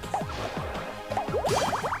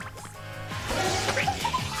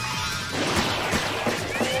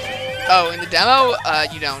 Oh, in the demo?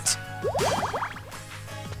 You don't.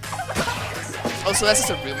 Oh, so that's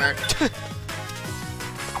just a rumor.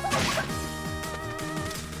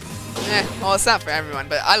 Well, it's not for everyone,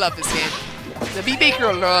 but I love this game. The Bee Baker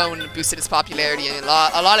alone boosted its popularity, and a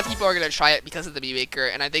lot of people are going to try it because of the Bee Baker,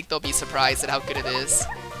 and I think they'll be surprised at how good it is.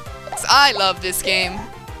 'Cause I love this game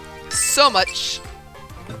so much.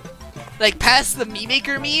 Like, past the Bee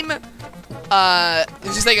Baker meme,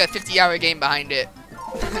 there's just like a 50-hour game behind it.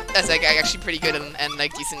 That's like actually pretty good and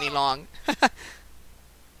like decently long.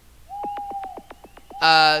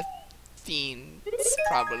 Fiends,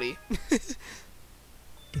 probably.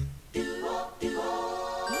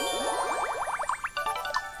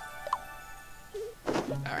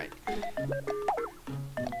 Alright.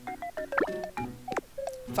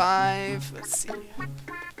 5, let's see.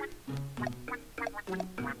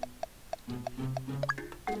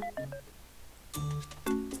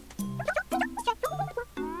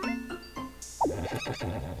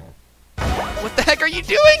 What the heck are you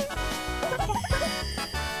doing?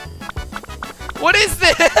 What is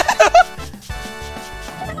this?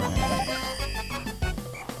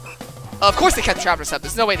 Of course they kept Traveler's Hub.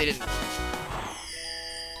 There's no way they didn't.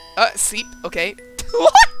 Sleep. Okay.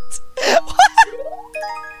 What?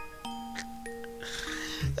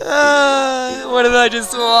 What did I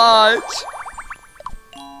just watch?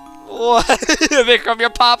 What? Vikram, you're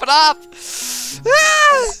popping up.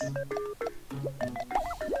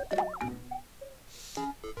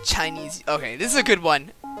 Chinese. Okay, this is a good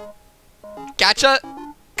one. Gotcha.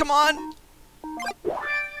 Come on.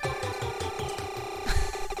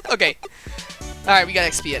 Okay. Alright, we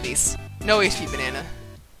got XP at least. No HP banana.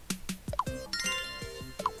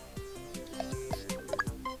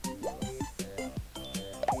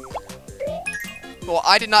 Well,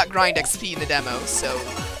 I did not grind XP in the demo, so...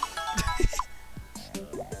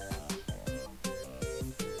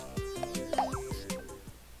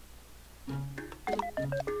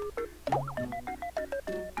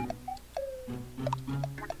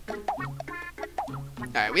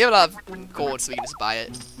 Alright, we have a lot of gold, so we can just buy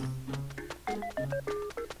it.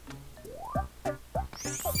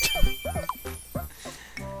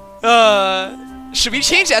 Should we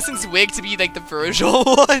change Essence wig to be like the Virgil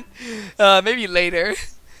one? Maybe later.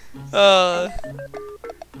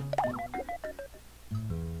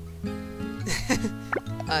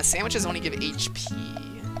 Sandwiches only give HP.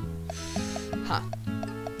 Huh.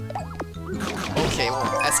 Okay,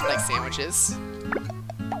 well, Essence likes sandwiches.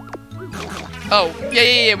 Oh,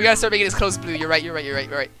 yeah, we gotta start making his clothes blue. You're right.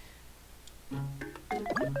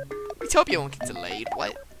 Miitopia won't get delayed.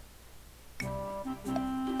 What?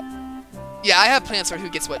 Yeah, I have plans for who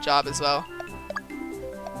gets what job as well.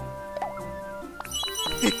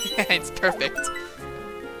 It's perfect.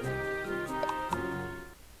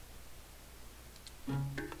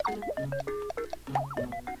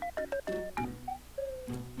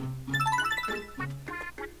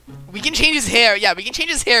 We can change his hair. Yeah, we can change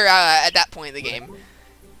his hair at that point in the game.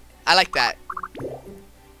 I like that.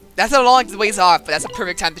 That's a long ways off, but that's a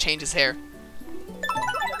perfect time to change his hair.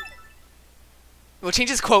 We'll change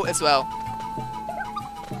his quote as well.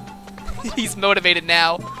 He's motivated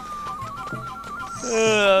now.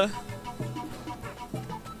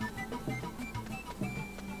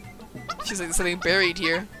 She's like, there's something buried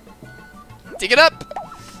here. Dig it up!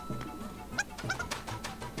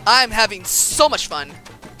 I'm having so much fun.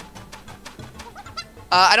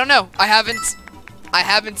 I don't know. I haven't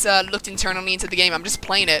looked internally into the game. I'm just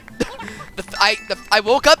playing it. I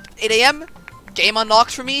woke up 8 a.m. Game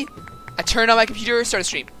unlocked for me. I turned on my computer, started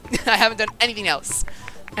stream. I haven't done anything else,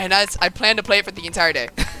 and I plan to play it for the entire day.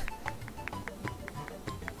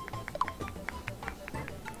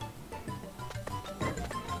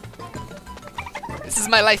 This is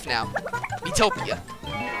my life now. Miitopia.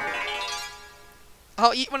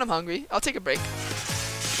 I'll eat when I'm hungry. I'll take a break.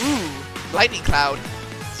 Ooh, lightning cloud.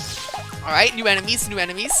 Alright, new enemies, new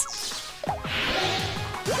enemies.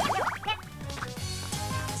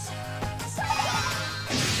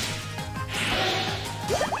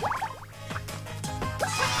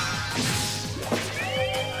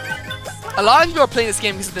 A lot of people are playing this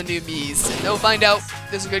game because of the new Miis, and they'll find out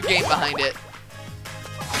there's a good game behind it.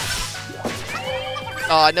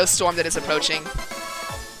 Oh, no storm that is approaching.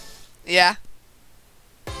 Yeah.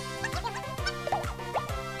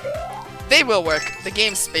 They will work. The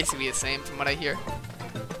game's basically the same from what I hear.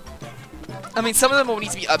 I mean, some of them will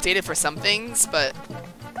need to be updated for some things, but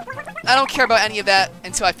I don't care about any of that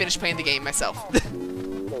until I finish playing the game myself.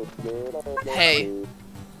 Hey.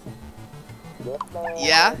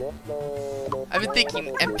 Yeah? I've been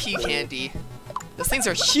thinking MP candy. Those things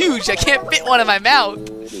are huge. I can't fit one in my mouth.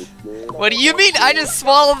 What do you mean? I just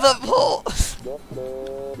swallowed the whole.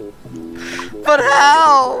 But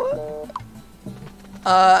how?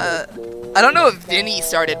 I don't know if Vinny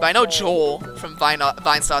started, but I know Joel from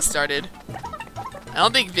Vinesauce started. I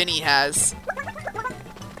don't think Vinny has.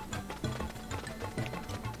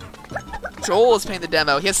 Joel is playing the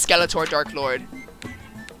demo. He has Skeletor Dark Lord.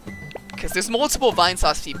 Because there's multiple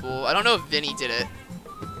Vinesauce people. I don't know if Vinny did it.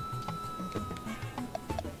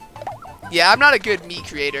 Yeah, I'm not a good Mii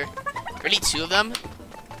creator. Really, 2 of them?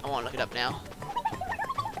 I want to look it up now.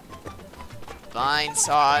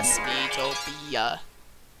 Vinesauce Miitopia.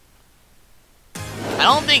 I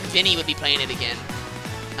don't think Vinny would be playing it again.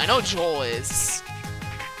 I know Joel is.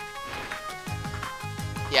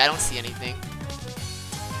 Yeah, I don't see anything.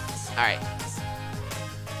 Alright.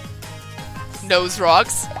 Nose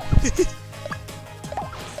rocks.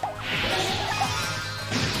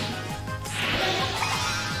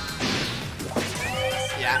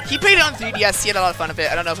 Yeah, he played it on 3DS, he had a lot of fun with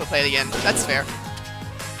it. I don't know if he'll play it again. That's fair.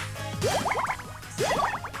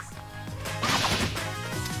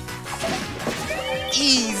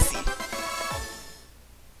 Easy.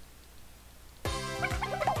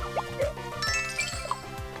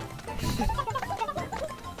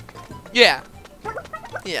 Yeah.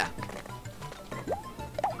 Yeah.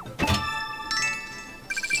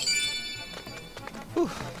 Whew.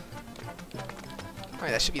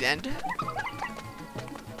 Alright, that should be the end.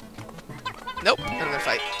 Nope, another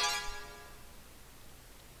fight.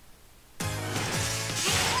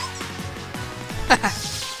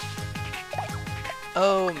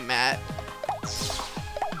 Oh, Matt.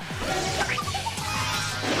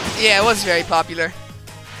 Yeah, it was very popular.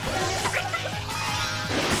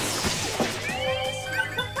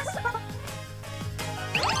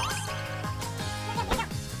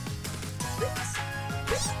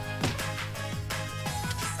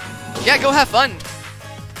 Yeah, go have fun.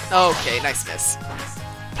 Okay, nice miss.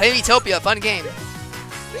 Play Miitopia, fun game.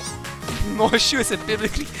 More shoes than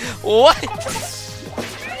biblically. What?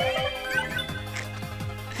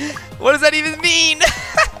 What does that even mean?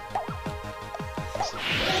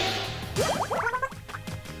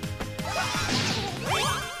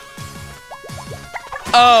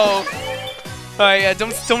 Oh. Alright, yeah,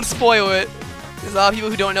 don't spoil it. There's a lot of people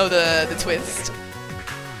who don't know the twist.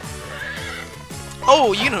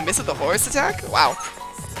 Oh, you gonna miss with the horse attack? Wow.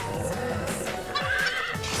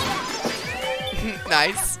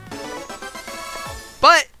 Nice.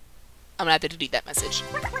 But I'm gonna have to delete that message.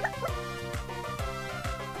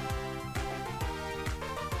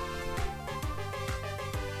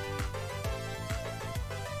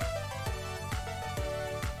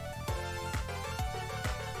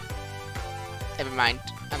 Never mind.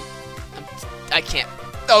 I can't.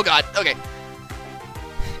 Oh god. Okay.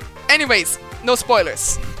 Anyways, no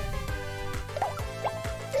spoilers.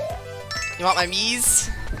 You want my Miis?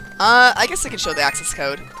 I guess I can show the access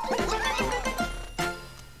code.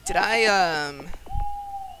 Did I,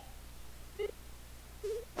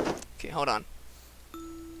 Okay, hold on.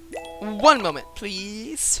 One moment,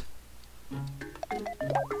 please.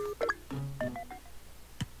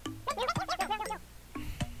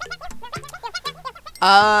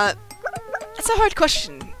 That's a hard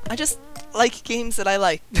question. I just like games that I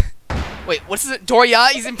like. Wait, what's it? Doria?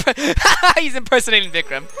 He's he's impersonating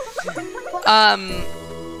Vikram.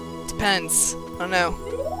 Depends. I don't know.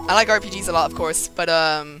 I like RPGs a lot, of course, but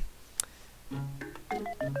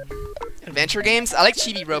adventure games. I like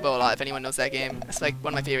Chibi Robo a lot. If anyone knows that game, that's like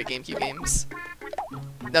one of my favorite GameCube games.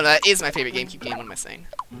 No, that is my favorite GameCube game. What am I saying?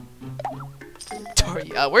 Tori,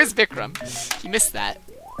 where's Vikram? He missed that.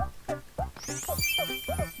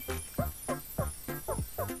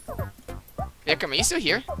 Vikram, are you still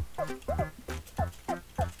here?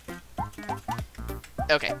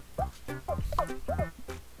 Okay.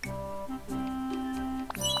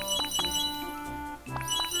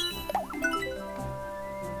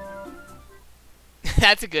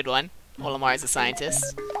 That's a good one. Olimar is a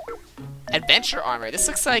scientist. Adventure armor. This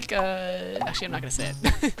looks like, actually, I'm not gonna say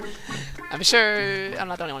it. I'm sure I'm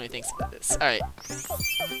not the only one who thinks about this. Alright.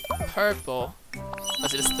 Purple.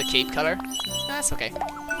 Was it just the cape color? No, that's okay.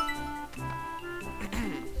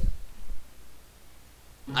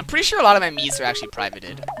 I'm pretty sure a lot of my Miis are actually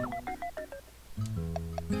privated.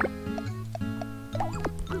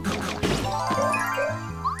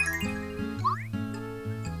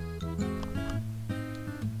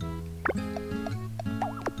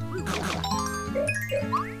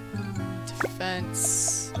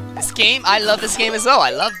 Defense. This game, I love this game as well.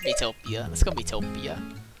 I love Miitopia. Let's go Miitopia.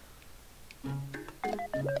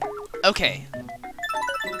 Okay.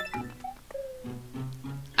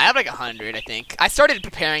 I have like 100, I think. I started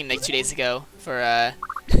preparing like 2 days ago for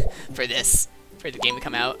for the game to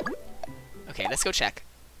come out. Okay, let's go check.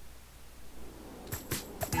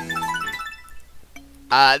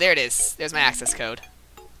 There it is. There's my access code.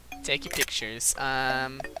 Take your pictures.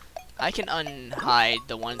 I can unhide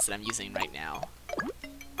the ones that I'm using right now.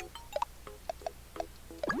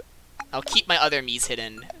 I'll keep my other Miis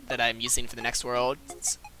hidden that I'm using for the next world.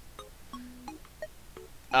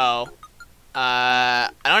 Oh. I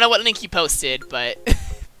don't know what link you posted, but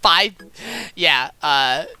yeah,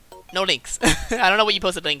 no links. I don't know what you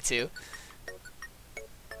posted a link to.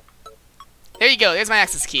 There you go, there's my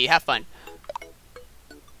access key, have fun.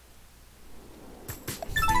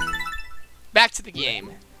 Back to the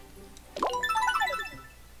game.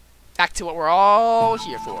 Back to what we're all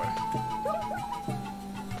here for.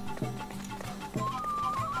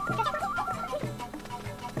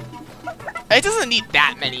 It doesn't need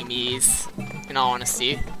that many Miis, in all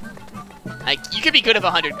honesty. Like, you could be good with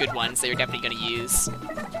 100 good ones that you're definitely gonna use.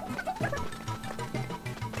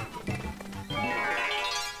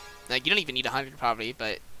 Like, you don't even need 100 probably,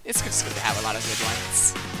 but it's just good to have a lot of good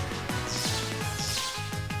ones.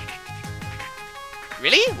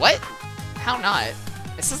 Really? What? How not?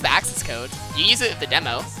 This is the access code. You use it with the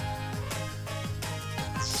demo.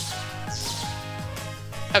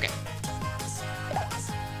 Okay.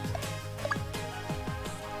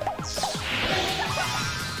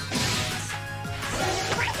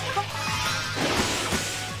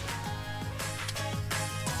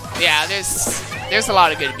 Yeah, there's a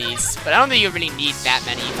lot of good Miis, but I don't think you really need that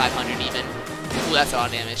many, 500 even. Ooh, that's a lot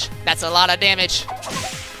of damage. That's a lot of damage.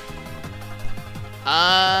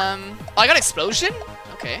 Oh, I got explosion?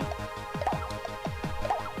 Okay.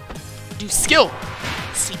 Do skill.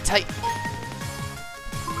 Sleep tight.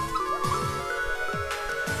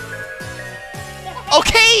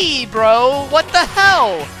 Okay, bro. What the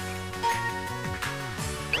hell?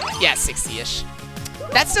 Yeah, 60-ish.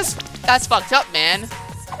 That's fucked up, man.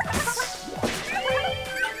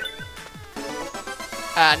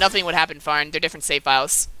 Nothing would happen, Farn. They're different save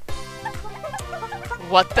files.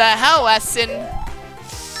 What the hell, Essen?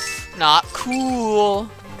 Not cool.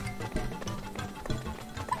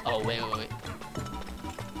 Oh, wait.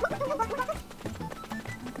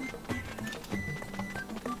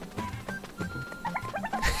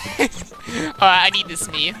 I need this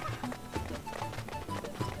Mii.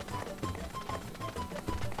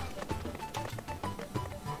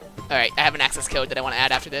 Alright, I have an access code that I want to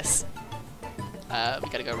add after this. We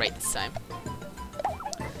gotta go right this time.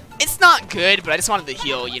 It's not good, but I just wanted to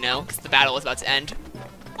heal, you know, because the battle was about to end.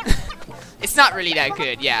 It's not really that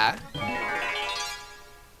good, yeah.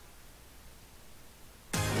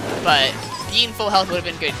 But being full health would have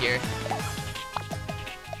been good here.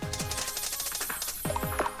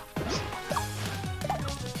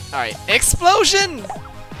 Alright, explosion!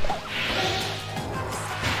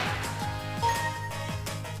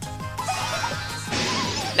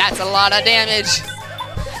 That's a lot of damage.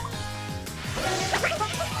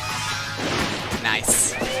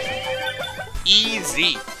 Nice.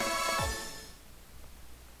 Easy.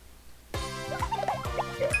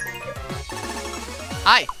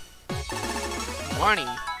 Hi. Morning.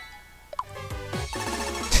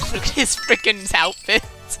 Look at his frickin' outfit.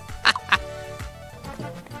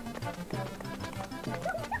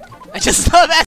 I just saw that.